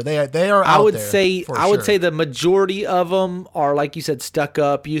 for sure, they are. Out there, I would say the majority of them are, like you said, stuck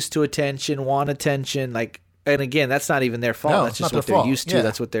up, used to attention, want attention, like. And again, that's not even their fault. No, that's just not what their they're fault. used to. Yeah.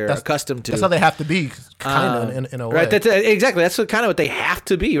 That's what they're accustomed to. That's how they have to be, kind of, in a way. Right. Exactly. That's kind of what they have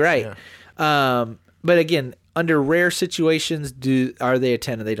to be, right? Yeah. But again, under rare situations, are they a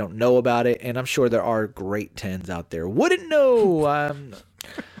 10 and they don't know about it? And I'm sure there are great 10s out there. Wouldn't know.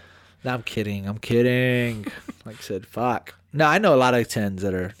 No, I'm kidding. Like I said, fuck. No, I know a lot of 10s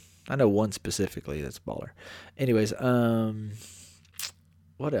that are. I know one specifically that's baller. Anyways,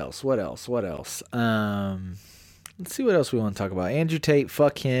 What else? Let's see what else we want to talk about. Andrew Tate,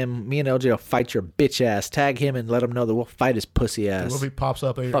 fuck him. Me and LJ will fight your bitch ass. Tag him and let him know that we'll fight his pussy ass. What if he pops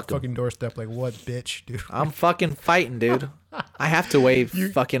up at your fucking doorstep like, what, bitch, dude? I'm fucking fighting, dude. I have to weigh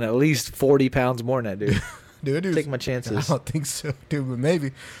fucking at least 40 pounds more than that, dude. Dude, take my chances. I don't think so, dude, but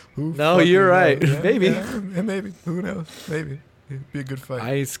maybe. No, you're right. Yeah, maybe. Yeah, maybe. Who knows? Maybe. It'd be a good fight.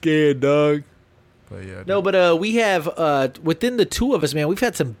 I ain't scared, dog. But yeah, no, but we have within the two of us, man, we've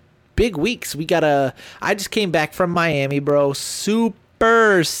had some big weeks. I just came back from Miami, bro.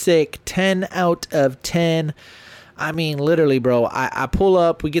 Super sick. 10 out of 10. I mean, literally, bro. I pull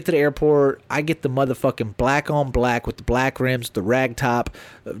up, we get to the airport, I get the motherfucking black on black with the black rims, the rag top,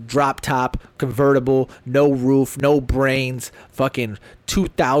 drop top, convertible, no roof, no brains, fucking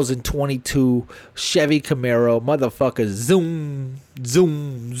 2022 Chevy Camaro, motherfucker, zoom,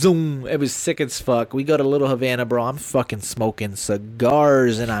 zoom, zoom. It was sick as fuck. We go to Little Havana, bro. I'm fucking smoking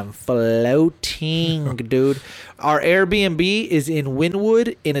cigars and I'm floating, dude. Our Airbnb is in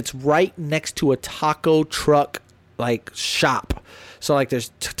Wynwood and it's right next to a taco truck like shop. So like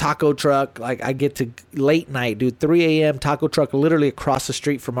there's taco truck, like I get to late night, dude, 3 a.m. taco truck literally across the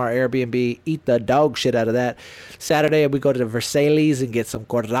street from our Airbnb, eat the dog shit out of that. Saturday we go to the Versailles and get some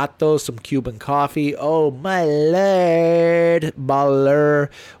cordatos, some Cuban coffee. Oh my lord, baller.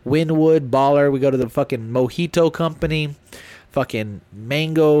 Wynwood, baller. We go to the fucking mojito company. Fucking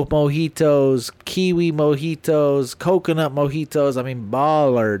mango mojitos, kiwi mojitos, coconut mojitos. I mean,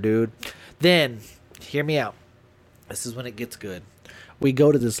 baller, dude. Then, hear me out. This is when it gets good. We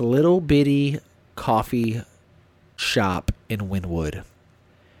go to this little bitty coffee shop in Wynwood.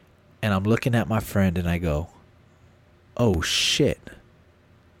 And I'm looking at my friend and I go, oh shit.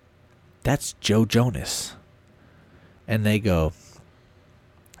 That's Joe Jonas. And they go,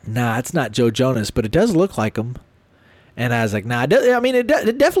 nah, it's not Joe Jonas, but it does look like him. And I was like, nah, it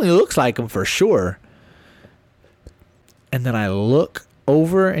definitely looks like him for sure. And then I look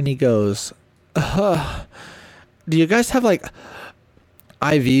over and he goes, do you guys have like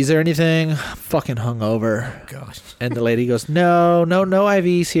IVs or anything? Fucking hungover. Gosh. And the lady goes, no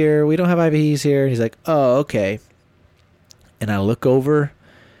IVs here. We don't have IVs here. And he's like, oh, okay. And I look over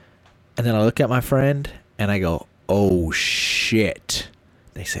and then I look at my friend and I go, oh shit.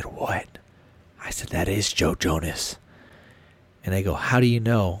 They said, what? I said, that is Joe Jonas. And they go, how do you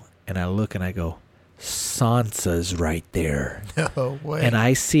know? And I look and I go, Sansa's right there. No way. And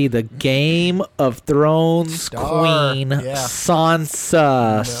I see the Game of Thrones queen,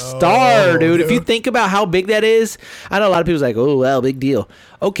 Sansa. Star, dude. If you think about how big that is, I know a lot of people's like, oh, well, big deal.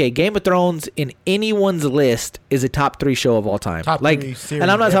 Okay, Game of Thrones in anyone's list is a top 3 show of all time. Top 3 series. And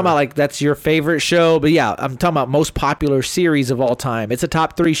I'm not talking about like that's your favorite show, but yeah, I'm talking about most popular series of all time. It's a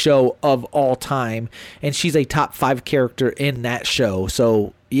top 3 show of all time, and she's a top 5 character in that show.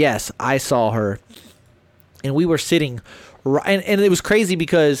 So, yes, I saw her. And we were sitting, and it was crazy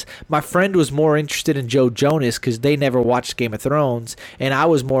because my friend was more interested in Joe Jonas because they never watched Game of Thrones, and I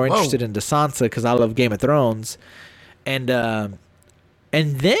was more interested in Sansa because I love Game of Thrones. And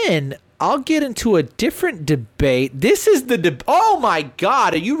then I'll get into a different debate. This is the oh my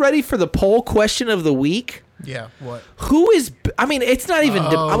God. Are you ready for the poll question of the week? Yeah, what? Who is, I mean, it's not even,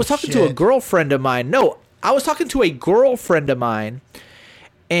 I was talking to a girlfriend of mine. No, I was talking to a girlfriend of mine,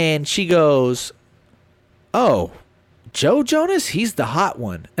 and she goes, oh, Joe Jonas, he's the hot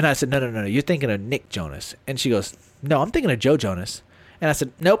one. And I said, no, you're thinking of Nick Jonas. And she goes, no, I'm thinking of Joe Jonas. And I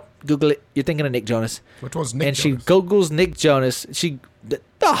said, nope, Google it. You're thinking of Nick Jonas. Which one's Nick and Jonas? she Googles Nick Jonas. The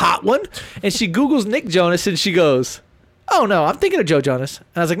hot one. And she Googles Nick Jonas, and she goes, oh, no, I'm thinking of Joe Jonas. And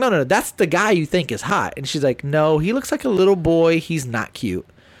I was like, no, that's the guy you think is hot. And she's like, no, he looks like a little boy. He's not cute.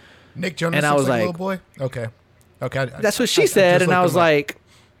 Nick Jonas and I looks was like a like, little boy? Okay. That's what she said. And I was like,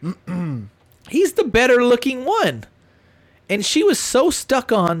 he's the better looking one. And she was so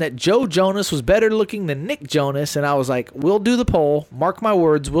stuck on that Joe Jonas was better looking than Nick Jonas. And I was like, we'll do the poll. Mark my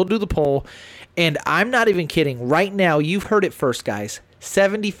words. We'll do the poll. And I'm not even kidding. Right now, you've heard it first, guys.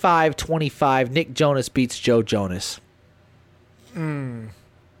 75-25. Nick Jonas beats Joe Jonas.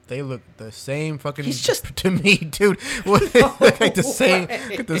 They look the same fucking He's just to me, dude. They look like the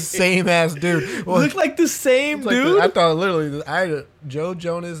same ass dude. Well, look like the same like dude. I thought literally Joe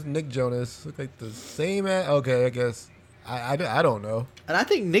Jonas, Nick Jonas look like the same ass. Okay, I guess I don't know. And I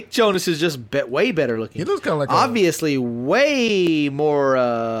think Nick Jonas is just way better looking. He looks kind of like obviously way more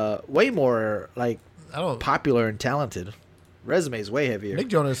like popular and talented. Resume's way heavier. Nick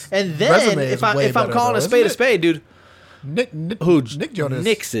Jonas. And then if I'm calling a spade, dude. Nick Jonas.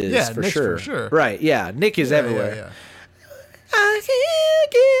 Nick's is yeah, for Nick's sure. for sure. Right, yeah. Nick is everywhere. Yeah. I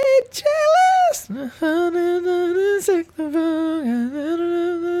can't get jealous.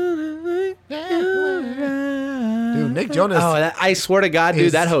 Dude, Nick Jonas. Oh, I swear to God,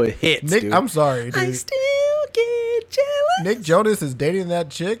 dude, that hoe hits, Nick, dude. I'm sorry, dude. I still get jealous. Nick Jonas is dating that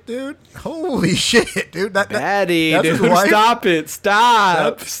chick, dude. Holy shit, dude. Baddie, that's dude. his wife? Stop it. Stop.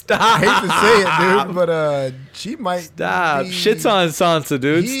 I hate to say it, dude, but she might Stop. Shit's on Sansa,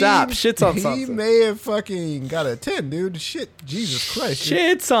 dude. Stop. Shit's on Sansa. He may have fucking got a 10, dude. Shit. Jesus Christ.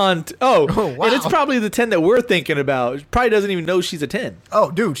 Shit's on... Oh, wow. And it's probably the 10 that we're thinking about. She probably doesn't even know she's a 10. Oh,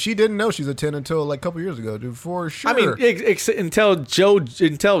 dude, she didn't know she's a 10 until like a couple years ago, dude, for sure. I mean, until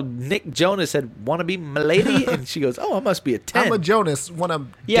Nick Jonas said, want to be my lady? And she goes, oh, I must be a 10. I'm a Jonas when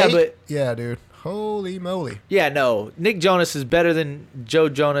I'm Yeah, dude. Holy moly. Yeah, no. Nick Jonas is better than Joe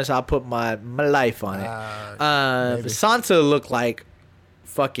Jonas. I'll put my life on it. Sansa looked like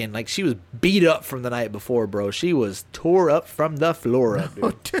fucking, like she was beat up from the night before, bro. She was tore up from the floor up,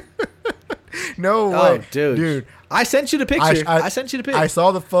 dude. No way. Oh, dude. I sent you the picture. I sent you the picture. I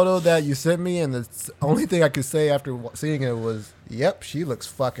saw the photo that you sent me, and the only thing I could say after seeing it was, yep, she looks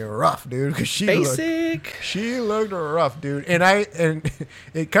fucking rough, dude. Because she looked rough, dude. And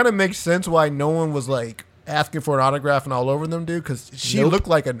it kind of makes sense why no one was like asking for an autograph and all over them, dude. Because she looked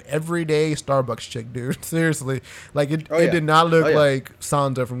like an everyday Starbucks chick, dude. Seriously, like it did not look like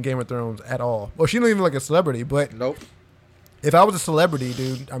Sansa from Game of Thrones at all. Well, she didn't even look like a celebrity, but nope. If I was a celebrity,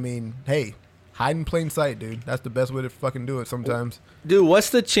 dude, I mean, hey. Hide in plain sight, dude. That's the best way to fucking do it sometimes. Dude,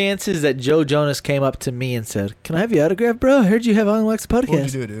 what's the chances that Joe Jonas came up to me and said, can I have your autograph, bro? I heard you have On Wax Podcast. What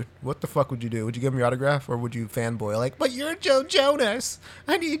would you do, dude? What the fuck would you do? Would you give him your autograph, or would you fanboy? Like, but you're Joe Jonas.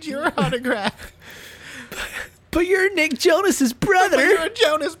 I need your autograph. But you're Nick Jonas's brother. But you're a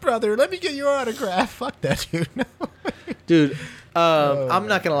Jonas brother. Let me get your autograph. Fuck that, dude. No. Dude, I'm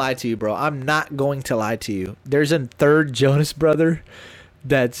not going to lie to you, bro. I'm not going to lie to you. There's a third Jonas brother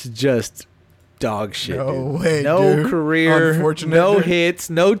that's just... dog shit. No way, no dude. Career, Unfortunate, no dude.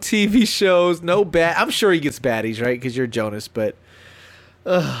 hits, no TV shows, no bad. I'm sure he gets baddies, right? Because you're Jonas, but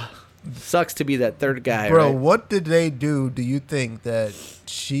sucks to be that third guy, bro. right? What did they do? Do you think that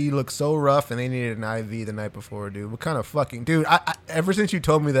she looked so rough and they needed an IV the night before, dude? What kind of fucking dude? I ever since you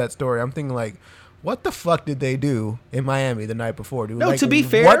told me that story, I'm thinking like, what the fuck did they do in Miami the night before, dude? No, like, to be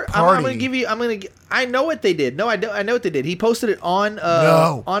fair, what party? I'm gonna give you. I know what they did. No, I know what they did. He posted it on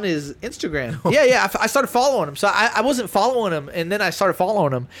his Instagram. Yeah. I started following him, so I wasn't following him, and then I started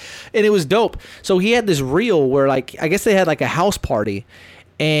following him, and it was dope. So he had this reel where, like, I guess they had like a house party,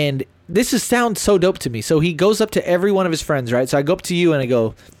 and sounds so dope to me. So he goes up to every one of his friends, right? So I go up to you and I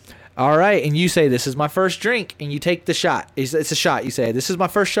go, all right, and you say, this is my first drink, and you take the shot. It's a shot. You say, this is my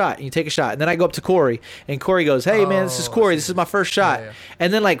first shot, and you take a shot. And then I go up to Corey, and Corey goes, hey, man, this is Corey. This is my first shot. Yeah.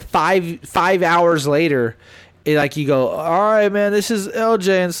 And then, like, five hours later, you go, all right, man, this is LJ,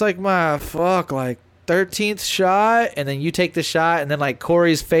 and it's like my 13th shot. And then you take the shot, and then, like,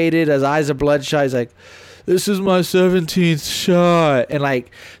 Corey's faded. His eyes are bloodshot. He's like, this is my 17th shot. And,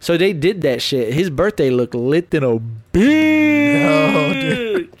 like, so they did that shit. His birthday looked lit than a bitch. No,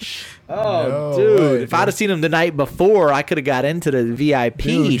 dude. Oh, No dude. way, If I'd have seen him the night before, I could have got into the VIP,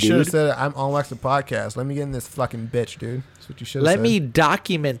 Dude, you should have dude. said, I'm on Wax the Podcast. Let me get in this fucking bitch, dude. That's what you should have Let said. me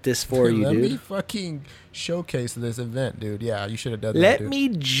document this for you, Let me dude. fucking showcase this event, dude. Yeah, you should have done that, Let dude. me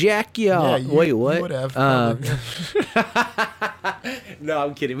jack you Yeah, up. you- Wait, you what? would have, No,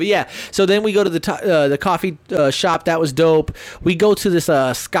 I'm kidding. But yeah, so then we go to the coffee shop. That was dope. We go to this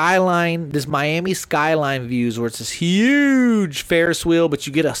skyline, this Miami skyline views, where it's this huge Ferris wheel, but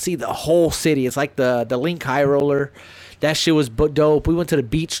you get to see the whole city. It's like the Link High Roller. That shit was dope. We went to the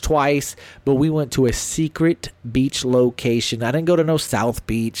beach twice, but we went to a secret beach location. I didn't go to no South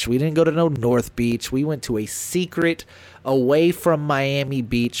Beach. We didn't go to no North Beach. We went to a secret, away from Miami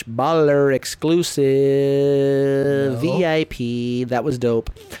Beach, baller exclusive VIP. That was dope.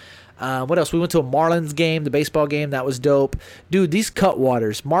 What else? We went to a Marlins game, the baseball game. That was dope. Dude, these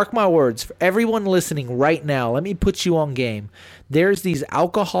Cutwaters, mark my words, for everyone listening right now, let me put you on game. There's these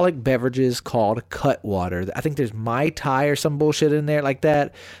alcoholic beverages called Cutwater. I think there's Mai Tai or some bullshit in there like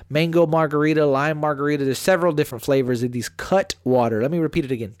that. Mango margarita, lime margarita. There's several different flavors of these Cutwater. Let me repeat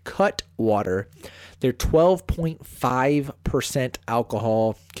it again. Cutwater. They're 12.5%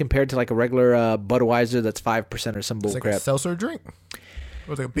 alcohol compared to like a regular Budweiser that's 5% or some It's like bullcrap. a seltzer drink.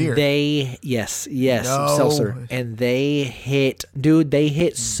 Or like a beer. Yes, No. seltzer, and they hit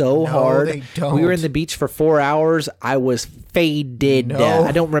so hard. they don't. We were in the beach for 4 hours. I was faded. No,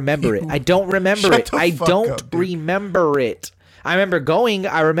 I don't remember it. I don't remember Shut it. the I fuck don't up, dude. remember it. I remember going.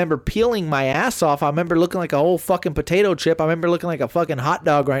 I remember peeling my ass off. I remember looking like a whole fucking potato chip. I remember looking like a fucking hot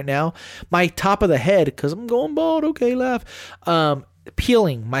dog right now. My top of the head, because I'm going bald. Okay, laugh.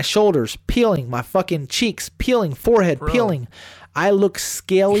 Peeling my shoulders, peeling my fucking cheeks, peeling forehead, peeling. I look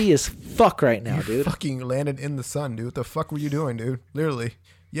scaly as fuck right now, dude. Fucking landed in the sun, dude. What the fuck were you doing, dude? Literally.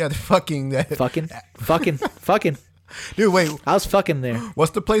 Yeah, the fucking that. Fucking. Dude, wait. I was fucking there.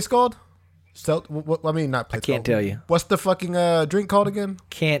 What's the place called? I mean, not place. can't called. tell you. What's the fucking drink called again?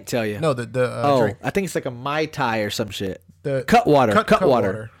 Can't tell you. No, the oh, drink. I think it's like a Mai Tai or some shit. The Cutwater.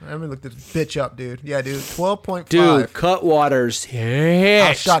 Cutwater. Let me look this bitch up, dude. Yeah, dude. 12.5. Dude, Cutwater's hit.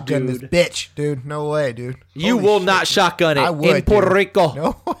 I'll shotgun dude. this bitch, dude. No way, dude. You Holy will shit. not shotgun it I would, in Puerto dude. Rico.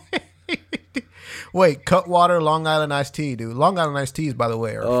 No way. Wait, Cutwater, Long Island iced tea, dude. Long Island iced teas, by the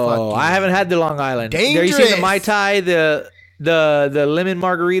way, are Oh, fucking I haven't had the Long Island. There you see dangerous. the Mai Tai, the lemon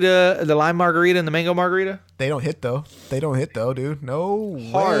margarita, the lime margarita, and the mango margarita? They don't hit though, dude. No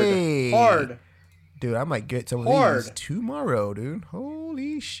Hard. way. Hard. Dude, I might get some of Hard. these tomorrow, dude.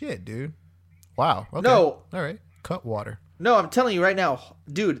 Holy shit, dude. Wow. Okay. No. All right. Cutwater. No, I'm telling you right now,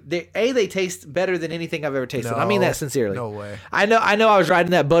 dude. They taste better than anything I've ever tasted. I mean No. that sincerely. No way. I know. I was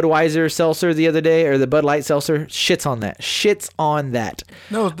riding that Budweiser seltzer the other day, or the Bud Light seltzer. Shits on that.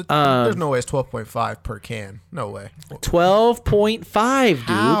 No, there's no way it's 12.5 per can. No way. 12.5, dude.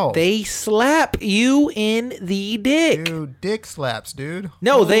 How? They slap you in the dick. Dude, dick slaps, dude.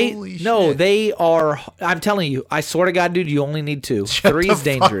 No, Holy shit. they are. I'm telling you, I swear to God, dude, you only need 2. 3 is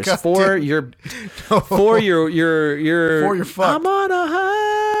the fuck dangerous. up, 4, dude. you're No. 4, you're you're fucked. I'm on a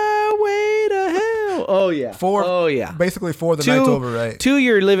highway to hell. Oh yeah. 4. Oh yeah. Basically 4. The night's over, right? 2,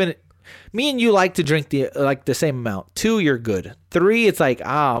 you're living. Me and you like to drink the same amount. 2, you're good. 3, it's like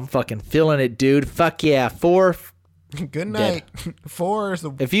I'm fucking feeling it, dude. Fuck yeah. 4. Good night. 4 is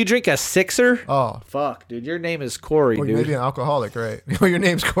the. If you drink a 6er, Oh. fuck, dude, your name is Corey, Or you dude. may be an alcoholic, right? Your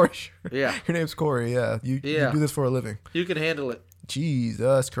name's Corey. Yeah. Your name's Corey, yeah. You Yeah. do this for a living. You can handle it.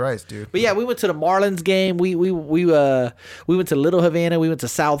 Jesus Christ, dude. But yeah, we went to the Marlins game. We went to Little Havana. We went to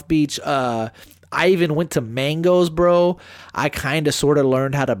South Beach. I even went to Mango's, bro. I kind of sort of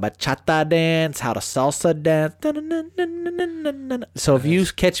learned how to bachata dance, how to salsa dance. So if you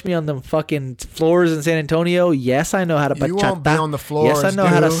catch me on them fucking floors in San Antonio, yes, I know how to bachata. You won't be on the floors, Yes, I know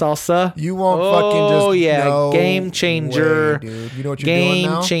how to dude. salsa. You won't fucking just. Oh yeah, no game changer, way, dude. You know what you're doing game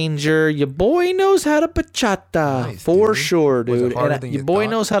now? changer. Your boy knows how to bachata Nice, for dude. sure, Was it dude. harder And than your you boy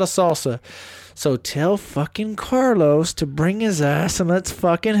thought? knows how to salsa. So tell fucking Carlos to bring his ass and let's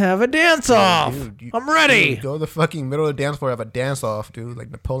fucking have a dance off. Dude, I'm ready. Dude, go to the fucking middle of the dance floor, have a dance off, dude. Like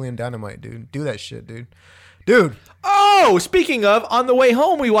Napoleon Dynamite, dude. Do that shit, dude. Dude, Oh, speaking of, on the way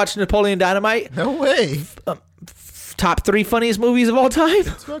home we watched Napoleon Dynamite. no way. Top 3 funniest movies of all time.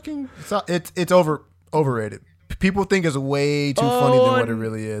 It's fucking. It's overrated. People think it's way too funny than what it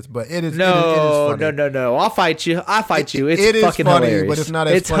really is, but it is. it is funny. No. I'll fight you. It's it is fucking funny, hilarious. but it's not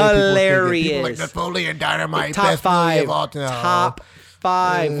as it's funny as people think it. hilarious. People like Napoleon Dynamite, Top best movie 5. of all time. Top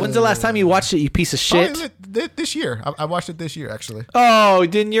 5. When's the last time you watched it, you piece of shit? This year. I watched it this year, actually. Oh,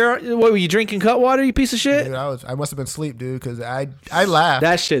 what were you drinking Cutwater, you piece of shit? Dude, I must have been asleep, dude, because I laughed.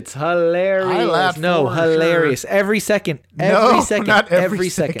 That shit's hilarious. I laughed hilarious. Sure. Every second. Not every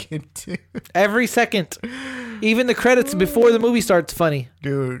second. dude. Every second. Even the credits before the movie starts funny.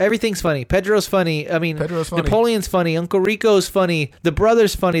 Dude. Everything's funny. Pedro's funny. I mean, Pedro's funny. Napoleon's funny. Uncle Rico's funny. The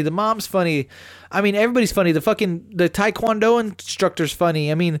brother's funny. The mom's funny. I mean, everybody's funny. The Taekwondo instructor's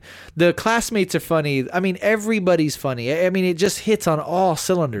funny. I mean, the classmates are funny. I mean, everybody's funny. I mean, it just hits on all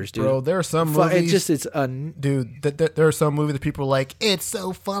cylinders, dude. Bro, there are some movies. Dude, there are some movies that people are like, it's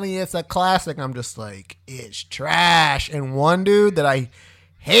so funny, it's a classic. I'm just like, it's trash. And one dude that I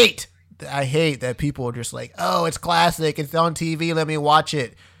hate that people are just like, oh, it's classic, it's on TV, let me watch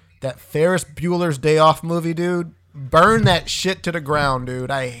it. That Ferris Bueller's Day Off movie, dude. Burn that shit to the ground,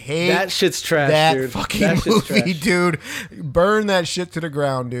 dude. I hate that shit's trash, that dude. fucking movie, dude. Burn that shit to the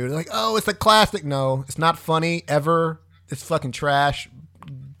ground, dude. Like, oh, it's a classic. No, it's not funny ever. It's fucking trash.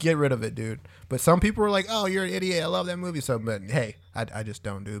 Get rid of it, dude. But some people are like, oh, you're an idiot. I love that movie so much. Hey, I just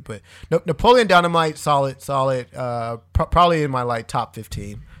don't, dude. But Napoleon Dynamite, solid. Probably in my like top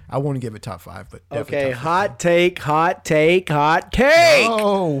 15. I wouldn't give it top 5, but definitely okay. top 15. Hot take.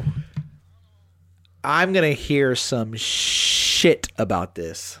 Oh. I'm going to hear some shit about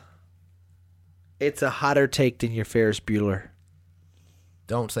this. It's a hotter take than your Ferris Bueller.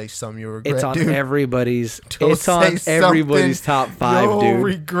 Don't say something you regret, It's on dude. everybody's. Don't It's on say everybody's something top 5, you'll dude.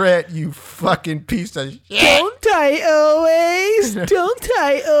 regret, you fucking piece of shit. Don't I always? Don't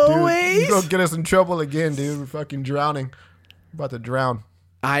I always? Dude, you gonna get us in trouble again, dude. We're fucking drowning. We're about to drown.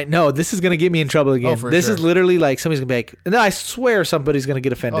 I know. This is going to get me in trouble again. Oh, this sure. is literally like somebody's going to be like, and I swear somebody's going to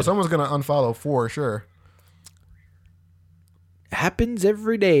get offended. Oh, someone's gonna unfollow for sure. Happens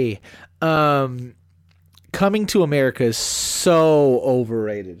every day. Coming to America is so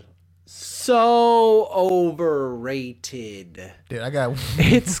overrated. So overrated. Dude, I got.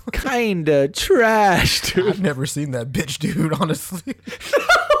 It's kind of trash, dude. I've never seen that bitch, dude. Honestly.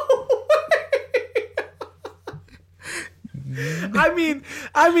 I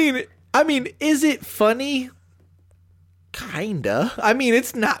mean, is it funny? Kinda. I mean,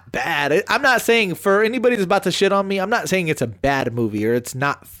 it's not bad. I'm not saying, for anybody that's about to shit on me, I'm not saying it's a bad movie or it's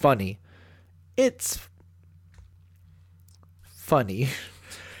not funny. It's funny.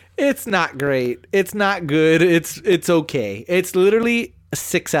 It's not great. It's not good. It's okay. It's literally a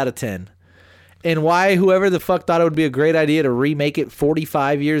 6 out of 10. And why whoever the fuck thought it would be a great idea to remake it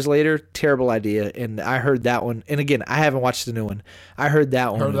 45 years later, terrible idea. And I heard that one. And again, I haven't watched the new one. I heard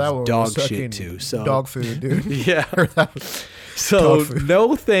that one was dog shit too. So dog food, dude. Yeah. That was So dog food.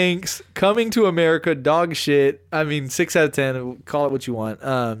 no thanks. Coming to America, dog shit. I mean, 6 out of 10. Call it what you want.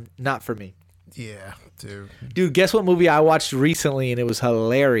 Not for me. Yeah, dude. Dude, guess what movie I watched recently and it was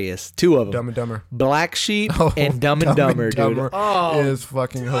hilarious? 2 of them. Dumb and Dumber. Black Sheep and Dumb and Dumber, dude. Oh, is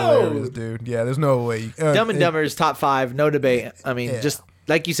fucking hilarious, dude. Yeah, there's no way. Dumb and Dumber is top 5, no debate. I mean, just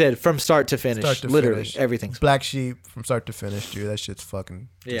like you said, from start to finish, literally everything's Black Sheep from start to finish, dude. That shit's fucking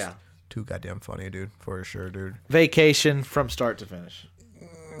too goddamn funny, dude. For sure, dude. Vacation from start to finish.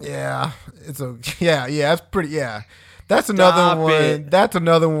 Yeah, That's pretty. Yeah. That's another one. It. That's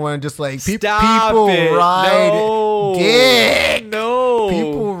another one. Just like people it. ride dick. No.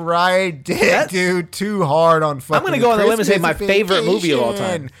 People ride dick, dude. Too hard on fucking. I'm gonna go on the limb and say my favorite movie of all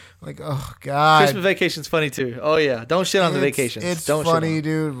time. Like, oh god, Christmas Vacation's funny too. Oh yeah, don't shit on the vacations. It's don't funny, shit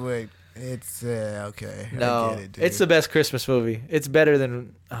dude. Wait, it's okay. No, I get it, dude. it's the best Christmas movie. It's better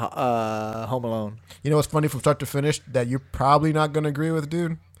than Home Alone. You know what's funny from start to finish that you're probably not gonna agree with,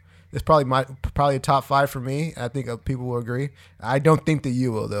 dude? It's probably a top 5 for me. I think people will agree. I don't think that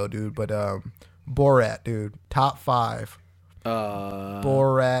you will though, dude. But Borat, dude, top 5.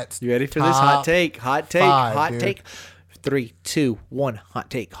 Borat. You ready for this hot take? Hot take. 5, hot dude. take. 3, 2, 1. Hot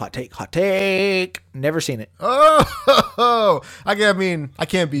take. Hot take. Hot take. Never seen it. Oh, I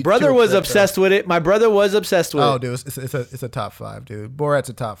can't be. Brother too was upset, obsessed with it. My brother was obsessed with though. Oh, it. dude, it's a top 5, dude. Borat's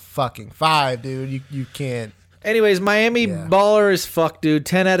a top fucking 5, dude. You can't. Anyways, Miami baller as fuck, dude.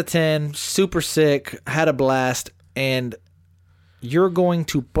 10 out of 10. Super sick. Had a blast. And you're going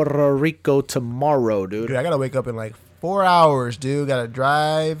to Puerto Rico tomorrow, dude. Dude, I gotta wake up in like 4 hours, dude. Gotta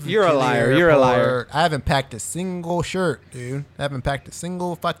drive. You're a to the liar. You're a liar. airport. I haven't packed a single shirt, dude. I haven't packed a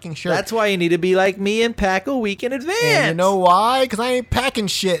single fucking shirt. That's why you need to be like me and pack a week in advance. And you know why? Because I ain't packing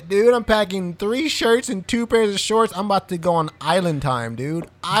shit, dude. I'm packing 3 shirts and 2 pairs of shorts. I'm about to go on island time, dude.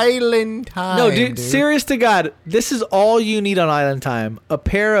 Island time. No, dude, serious to God, this is all you need on island time. A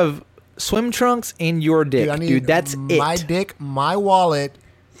pair of swim trunks and your dick, Dude, I need dude. That's my it. dick, my wallet,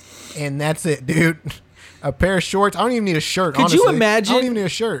 and that's it, dude. A pair of shorts. I don't even need a shirt. Could you honestly. imagine- I don't even need a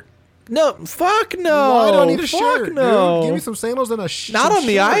shirt. No, fuck no. Why do I need a Fuck shirt? no. Dude? Give me some sandals and a shirt. Not on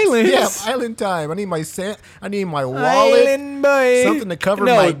the islands. Yeah, island time. I need my wallet. Island boy. Something to cover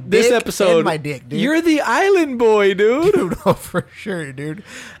no, my this dick episode, and my dick, dude. You're the island boy, dude. Dude, oh, for sure, dude.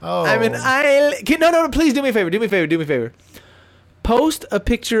 Oh, I'm an island. No, please do me a favor. Post a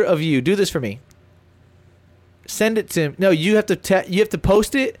picture of you. Do this for me. Send it to him. No, you have to you have to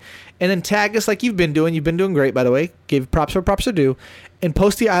post it and then tag us like you've been doing. You've been doing great, by the way. Give props where props are due. And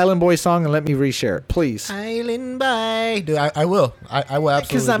post the Island Boy song and let me reshare it, please. Island boy. Dude, I will. I will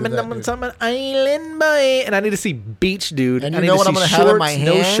absolutely. Because I'm an island boy. And I need to see beach, dude. And I you need know to what see I'm going to shorts, have in my hand?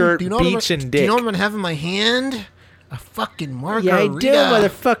 no shirt, Do you know beach, and dick. Do you know what I'm going to have in my hand? A fucking margarita. Yeah, I do,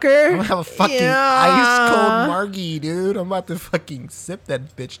 motherfucker. I'm going to have a fucking ice cold margie, dude. I'm about to fucking sip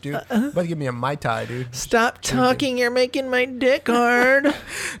that bitch, dude. About to give me a Mai Tai, dude. Stop talking. You're making my dick hard.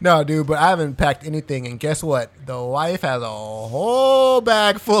 No, dude, but I haven't packed anything. And guess what? The wife has a whole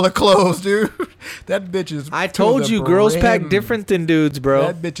bag full of clothes, dude. That bitch is I told you, girls pack different than dudes, bro.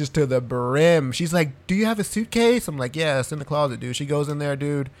 That bitch is to the brim. She's like, do you have a suitcase? I'm like, yeah, it's in the closet, dude. She goes in there,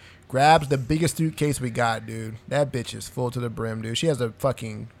 dude. Grabs the biggest suitcase we got, dude. That bitch is full to the brim, dude. She has a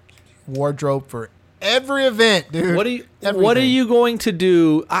fucking wardrobe for every event, dude. What are you going to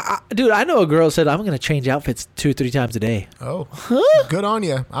do? Dude, I know a girl said, I'm going to change outfits 2 or 3 times a day. Oh, good on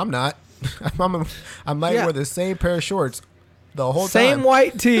you. I'm not. I might wear the same pair of shorts the whole time. Same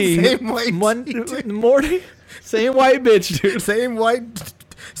white tee. Same white tee. Morning. Same white bitch, dude. Same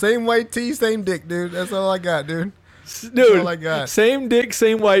white tee, same dick, dude. That's all I got, dude. Dude, all I got. Same dick,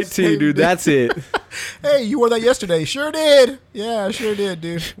 same white tee, Same dude. dick. That's it. Hey, you wore that yesterday. Sure did. Yeah, I sure did,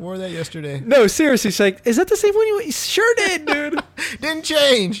 dude. Wore that yesterday. No, seriously. She's like, is that the same one you sure did, dude. Didn't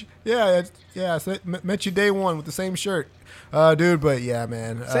change. Yeah, so met you day one with the same shirt. Dude, but yeah,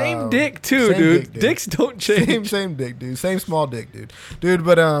 man. Same dick, too, same dude. dick, dude. Dicks don't change. Same dick, dude. Same small dick, dude. Dude,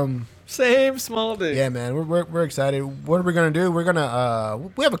 but Same small dick. yeah, man. We're excited. What are we gonna do? We're gonna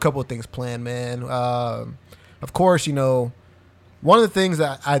we have a couple of things planned, man. Of course, you know, one of the things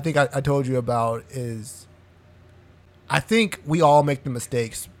that I think I told you about is I think we all make the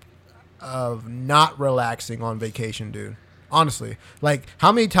mistakes of not relaxing on vacation, dude. Honestly, like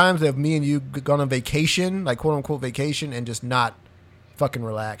how many times have me and you gone on vacation, like quote unquote vacation, and just not fucking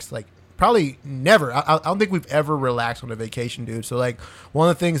relaxed? Like probably never. I don't think we've ever relaxed on a vacation, dude. So like one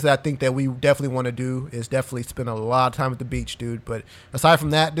of the things that I think that we definitely want to do is definitely spend a lot of time at the beach, dude. But aside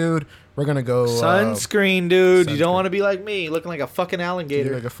from that, dude, we're gonna go sunscreen, dude. You sunscreen. don't want to be like me, looking like a fucking alligator.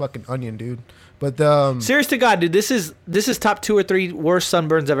 Dude, like a fucking onion, dude. But Serious to God, dude, this is top 2 or 3 worst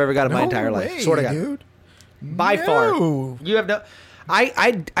sunburns I've ever got in my entire life. Swear to God, dude. by far. You have no.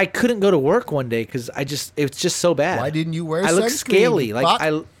 I couldn't go to work one day because it's just so bad. Why didn't you wear? I look sunscreen, scaly. Like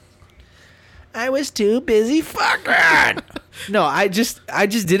fuck? I was too busy fucking. No, I just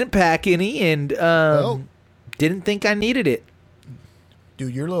didn't pack any and didn't think I needed it.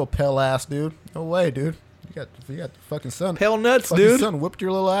 Dude, you're a little pale ass, dude. No way, dude. You got the fucking sun. Pale nuts, fucking dude. sun whipped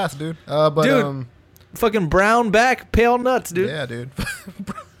your little ass, dude. But Dude, fucking brown back, pale nuts, dude. yeah, dude.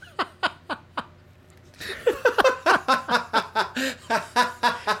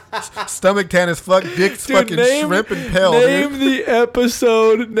 Stomach tan as fuck, dick's Dude, fucking shrimp and pale, name dude.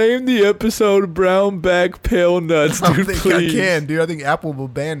 Name the episode brown back pale nuts, I don't dude, think please. I can, dude. I think Apple will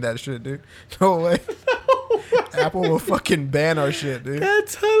ban that shit, dude. No way. Apple will fucking ban our shit, dude.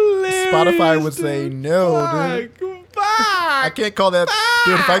 That's hilarious. Spotify would say no, dude. Fuck. I can't call that,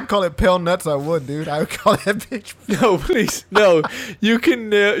 dude. If I could call it pale nuts, I would, dude. I would call that bitch. No, please, no. You can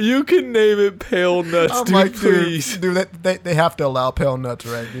name it pale nuts, I'm dude. like, Please, dude, they have to allow pale nuts,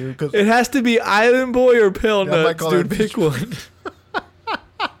 right, dude? Because it has to be Island Boy or pale I might nuts, call dude. that Pick bitch-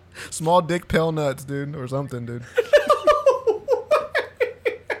 one. small dick pale nuts, dude, or something, dude.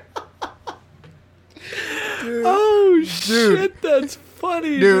 Oh shit, that's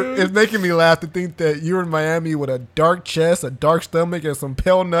funny, Dude, it's making me laugh to think that you're in Miami with a dark chest, a dark stomach, and some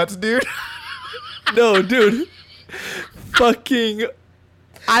pale nuts, dude. No, dude. Fucking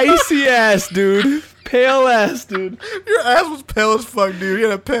icy ass, dude. Pale ass, dude. Your ass was pale as fuck, dude. You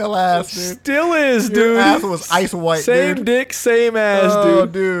had a pale ass, dude. Still is, dude. Your ass was ice white, Same dude. dick, same ass, Oh,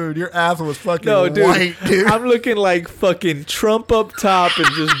 dude. dude, your ass was fucking No, dude. white, dude. I'm looking like fucking Trump up top and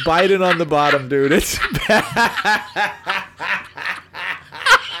just Biden on the bottom, dude. It's bad.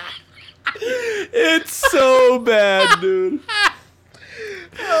 It's so bad, dude.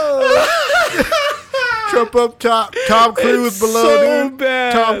 Trump up top, Tom Cruise It's below, so dude. bad,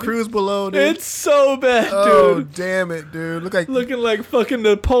 got Tom Cruise below, dude. It's so bad, dude. Oh, damn it, dude. Looking like fucking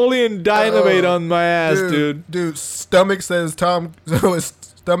Napoleon Dynamite on my ass, dude. Dude, stomach says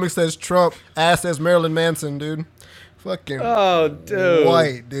stomach says Trump, ass says Marilyn Manson, dude. Fucking dude.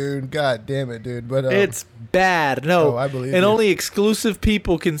 white, dude. God damn it, dude. But it's bad. No, I believe and you. only exclusive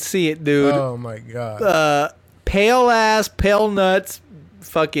people can see it, dude. Oh my god. Pale ass, pale nuts,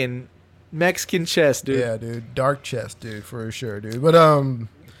 fucking Mexican chest, dude. Yeah, dude. Dark chest, dude, for sure, dude. But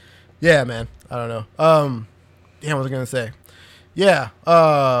yeah, man. I don't know. Damn, what was I gonna say? Yeah.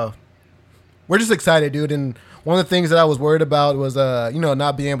 We're just excited, dude. And one of the things that I was worried about was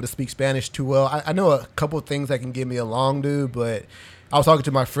not being able to speak Spanish too well. I know a couple of things that can get me along, dude, but I was talking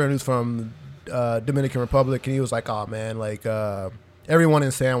to my friend who's from Dominican Republic, and he was like, "Oh man, like everyone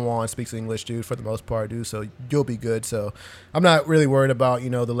in San Juan speaks English, dude, for the most part, dude. So you'll be good." So I'm not really worried about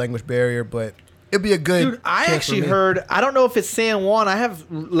the language barrier, but it'd be a good. Dude, I actually heard. I don't know if it's San Juan. I have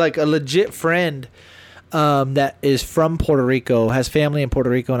like a legit friend that is from Puerto Rico, has family in Puerto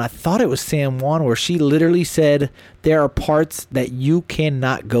Rico, and I thought it was San Juan, where she literally said there are parts that you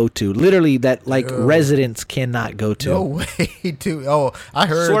cannot go to, literally that like residents cannot go to. No way, dude. Oh, I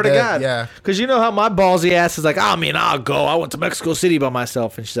heard. Swear to God, yeah. Because you know how my ballsy ass is like, I'll go. I went to Mexico City by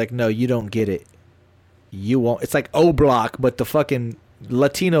myself, and she's like, no, you don't get it. You won't. It's like O Block, but the fucking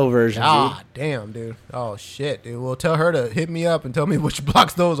Latino version. Ah, damn, dude. Oh shit, dude. Well, tell her to hit me up and tell me which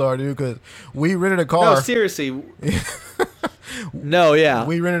blocks those are, dude. Because we rented a car. No, seriously. No, yeah.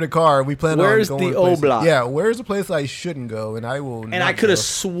 We rented a car. We plan Where's on going the O Block? Yeah, where's the place I shouldn't go? And I will. And I could have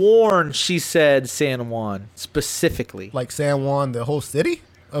sworn she said San Juan specifically. Like San Juan, the whole city.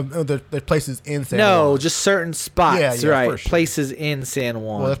 The places in San Juan. No, just certain spots, Yeah, right? for sure. Places in San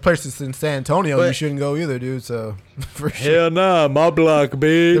Juan. Well, there's places in San Antonio But- you shouldn't go either, dude. So for sure. Hell nah, my block,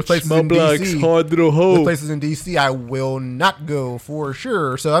 bitch. There's places My in block's DC. hard to There's hold. places in DC I will not go for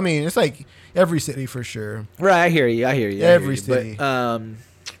sure. So I mean, it's like every city for sure. Right, I hear you. Every city. But,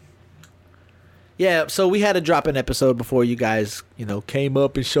 yeah, so we had to drop an episode before you guys, came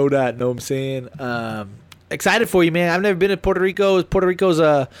up and showed out. Know what I'm saying? Excited for you, man. I've never been to Puerto Rico. Puerto Rico's,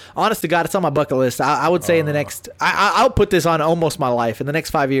 honest to God, it's on my bucket list. I would say in the next, I'll put this on almost my life. In the next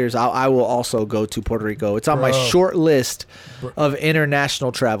 5 years, I will also go to Puerto Rico. It's on my short list of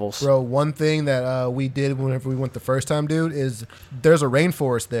international travels. Bro, one thing that we did whenever we went the first time, dude, is there's a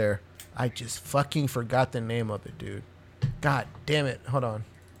rainforest there. I just fucking forgot the name of it, dude. God damn it. Hold on.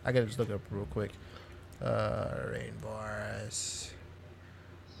 I gotta just look it up real quick. Rainforest.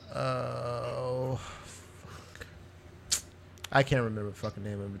 Oh, fuck. I can't remember the fucking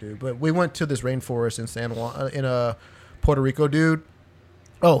name of it, dude. But we went to this rainforest in San Juan, in Puerto Rico, dude.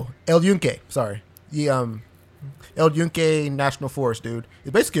 Oh, El Yunque. Sorry. The El Yunque National Forest, dude.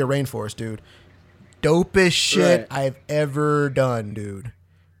 It's basically a rainforest, dude. Dopest shit I've ever done, dude.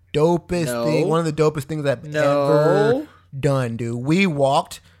 Dopest thing. One of the dopest things I've ever done, dude. We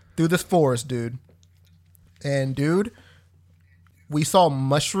walked through this forest, dude. And, dude, we saw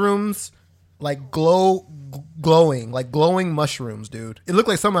mushrooms, like glowing mushrooms, dude. It looked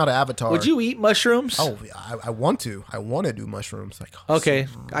like something out of Avatar. Would you eat mushrooms? Oh, I want to. I want to do mushrooms. Like, okay,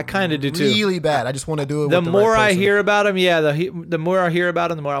 I kind of do too. Really bad. I just want to do it. The with the more right I person. hear about them, the more I hear about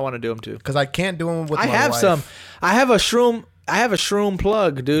them, the more I want to do them too. Because I can't do them with I my have wife. some. I have a shroom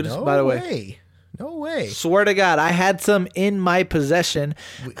plug, dude. No by the way. way. No way. Swear to God, I had some in my possession.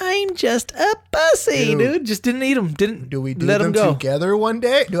 I'm just a pussy, dude. Just didn't eat them. Do we do let them go together one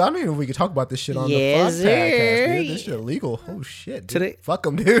day? Dude, I don't even know if we could talk about this shit on Yes, the podcast, sir. dude. This shit illegal. Oh, shit, dude. Today- Fuck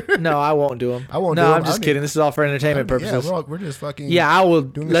them, dude. No, I won't do them. I won't no, do 'em. I'm just kidding. This is all for entertainment purposes. Yeah, we're just fucking. Yeah, I will.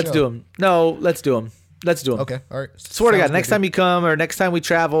 doing the Let's show. do them. No, let's do them. Let's do them. Okay, all right. Swear to Sounds God, next good, time you come or next time we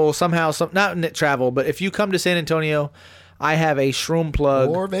travel, somehow, not travel, but if you come to San Antonio, I have a shroom plug.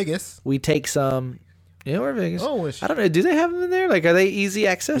 dude. Or Vegas. We take some. Yeah, or Vegas. Oh, I don't know. Do they have them in there? Like, are they easy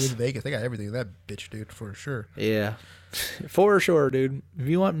access? Dude, Vegas, they got everything in that bitch, dude, for sure. Yeah. For sure, dude. If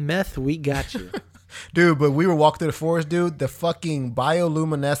you want meth, we got you. Dude, but we were walking through the forest, dude. The fucking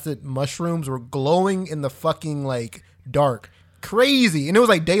bioluminescent mushrooms were glowing in the fucking, like, dark. Crazy. And it was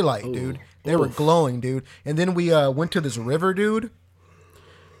like daylight, dude. They were glowing, dude. And then we went to this river, dude.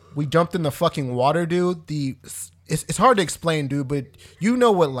 We jumped in the fucking water, dude. It's hard to explain, dude, but you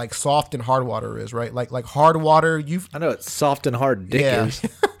know what, like, soft and hard water is, right? Like hard water, I know it's soft and hard dick is.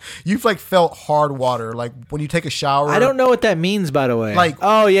 You've, like, felt hard water, like, when you take a shower. I don't know what that means, by the way. Like-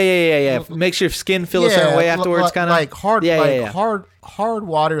 oh, yeah. Makes your skin feel a certain way afterwards, kind of. Like hard, hard. hard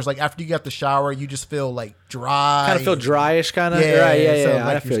water is like after you get the shower, you just feel like dry. Kind of feel dryish, kind of. Yeah, Right, yeah. so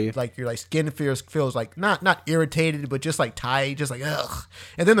I like feel you. Like your like skin feels like not irritated, but just like tight, just like ugh.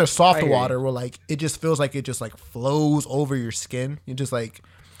 And then there's soft water where like it just feels like it just like flows over your skin. You just like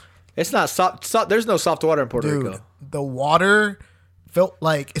It's not soft. There's no soft water in Puerto Rico. The water felt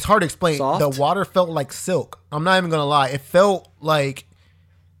like it's hard to explain. Soft? The water felt like silk. I'm not even gonna lie. It felt like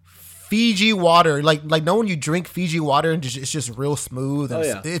Fiji water, like know when you drink Fiji water and it's just real smooth.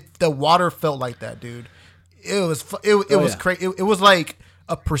 And the water felt like that, dude. It was crazy. It was like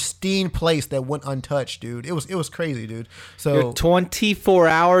a pristine place that went untouched, dude. It was crazy, dude. So you're 24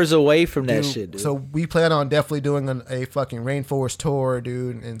 hours away from that shit, dude. So we plan on definitely doing a fucking rainforest tour,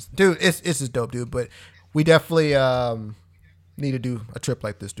 dude. And dude, it's just dope, dude. But we definitely need to do a trip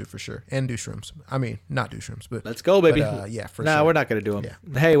like this, dude, for sure, and do shrooms. I mean, not do shrooms, but let's go, baby. Yeah, for sure. We're not gonna do them.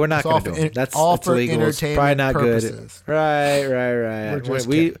 Yeah. Hey, we're not gonna do them. That's for illegal. It's probably not purposes. good.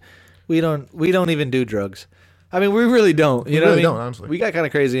 Right. We don't even do drugs. I mean, we really don't. You know really what I mean? don't, honestly. We got kind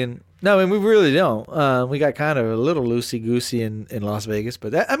of crazy and no, I mean, we really don't. We got kind of a little loosey goosey in Las Vegas,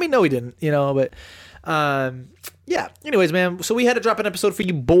 but no, we didn't. You know, but. Yeah. Anyways, man. So we had to drop an episode for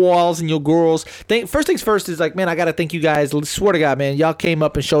you boys and your girls. First things first is like, man, I gotta thank you guys. Swear to God, man, y'all came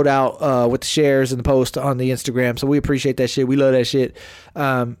up and showed out with the shares and the post on the Instagram. So we appreciate that shit. We love that shit.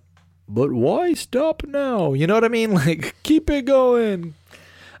 But why stop now? You know what I mean? Like, keep it going.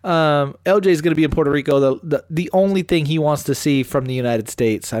 LJ is gonna be in Puerto Rico. The only thing he wants to see from the United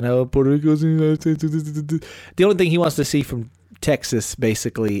States. I know Puerto Rico's in the United States. The only thing he wants to see from Texas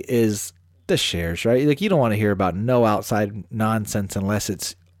basically is the shares, right? Like, you don't want to hear about no outside nonsense unless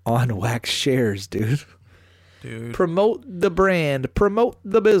it's on Wax Shares, dude. Promote the brand, promote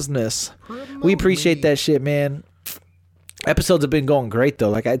the business. We appreciate that shit, man. Episodes have been going great though.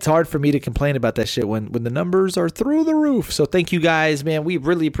 Like, it's hard for me to complain about that shit when the numbers are through the roof. So thank you guys, man. We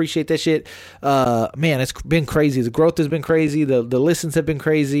really appreciate that shit. Man, it's been crazy. The growth has been crazy. The listens have been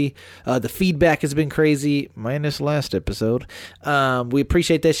crazy. The feedback has been crazy, minus last episode. We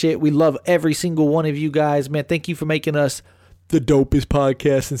appreciate that shit. We love every single one of you guys, man. Thank you for making us the dopest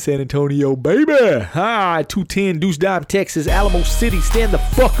podcast in San Antonio, baby. 210 Deuce Dime, Texas, Alamo City. Stand the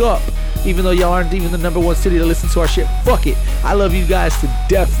fuck up. Even though y'all aren't even the number one city to listen to our shit, fuck it. I love you guys to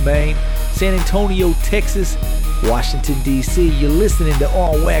death, man. San Antonio, Texas, Washington, D.C. You're listening to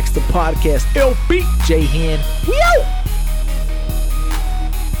On Wax, the podcast. LB J-Hen. We out.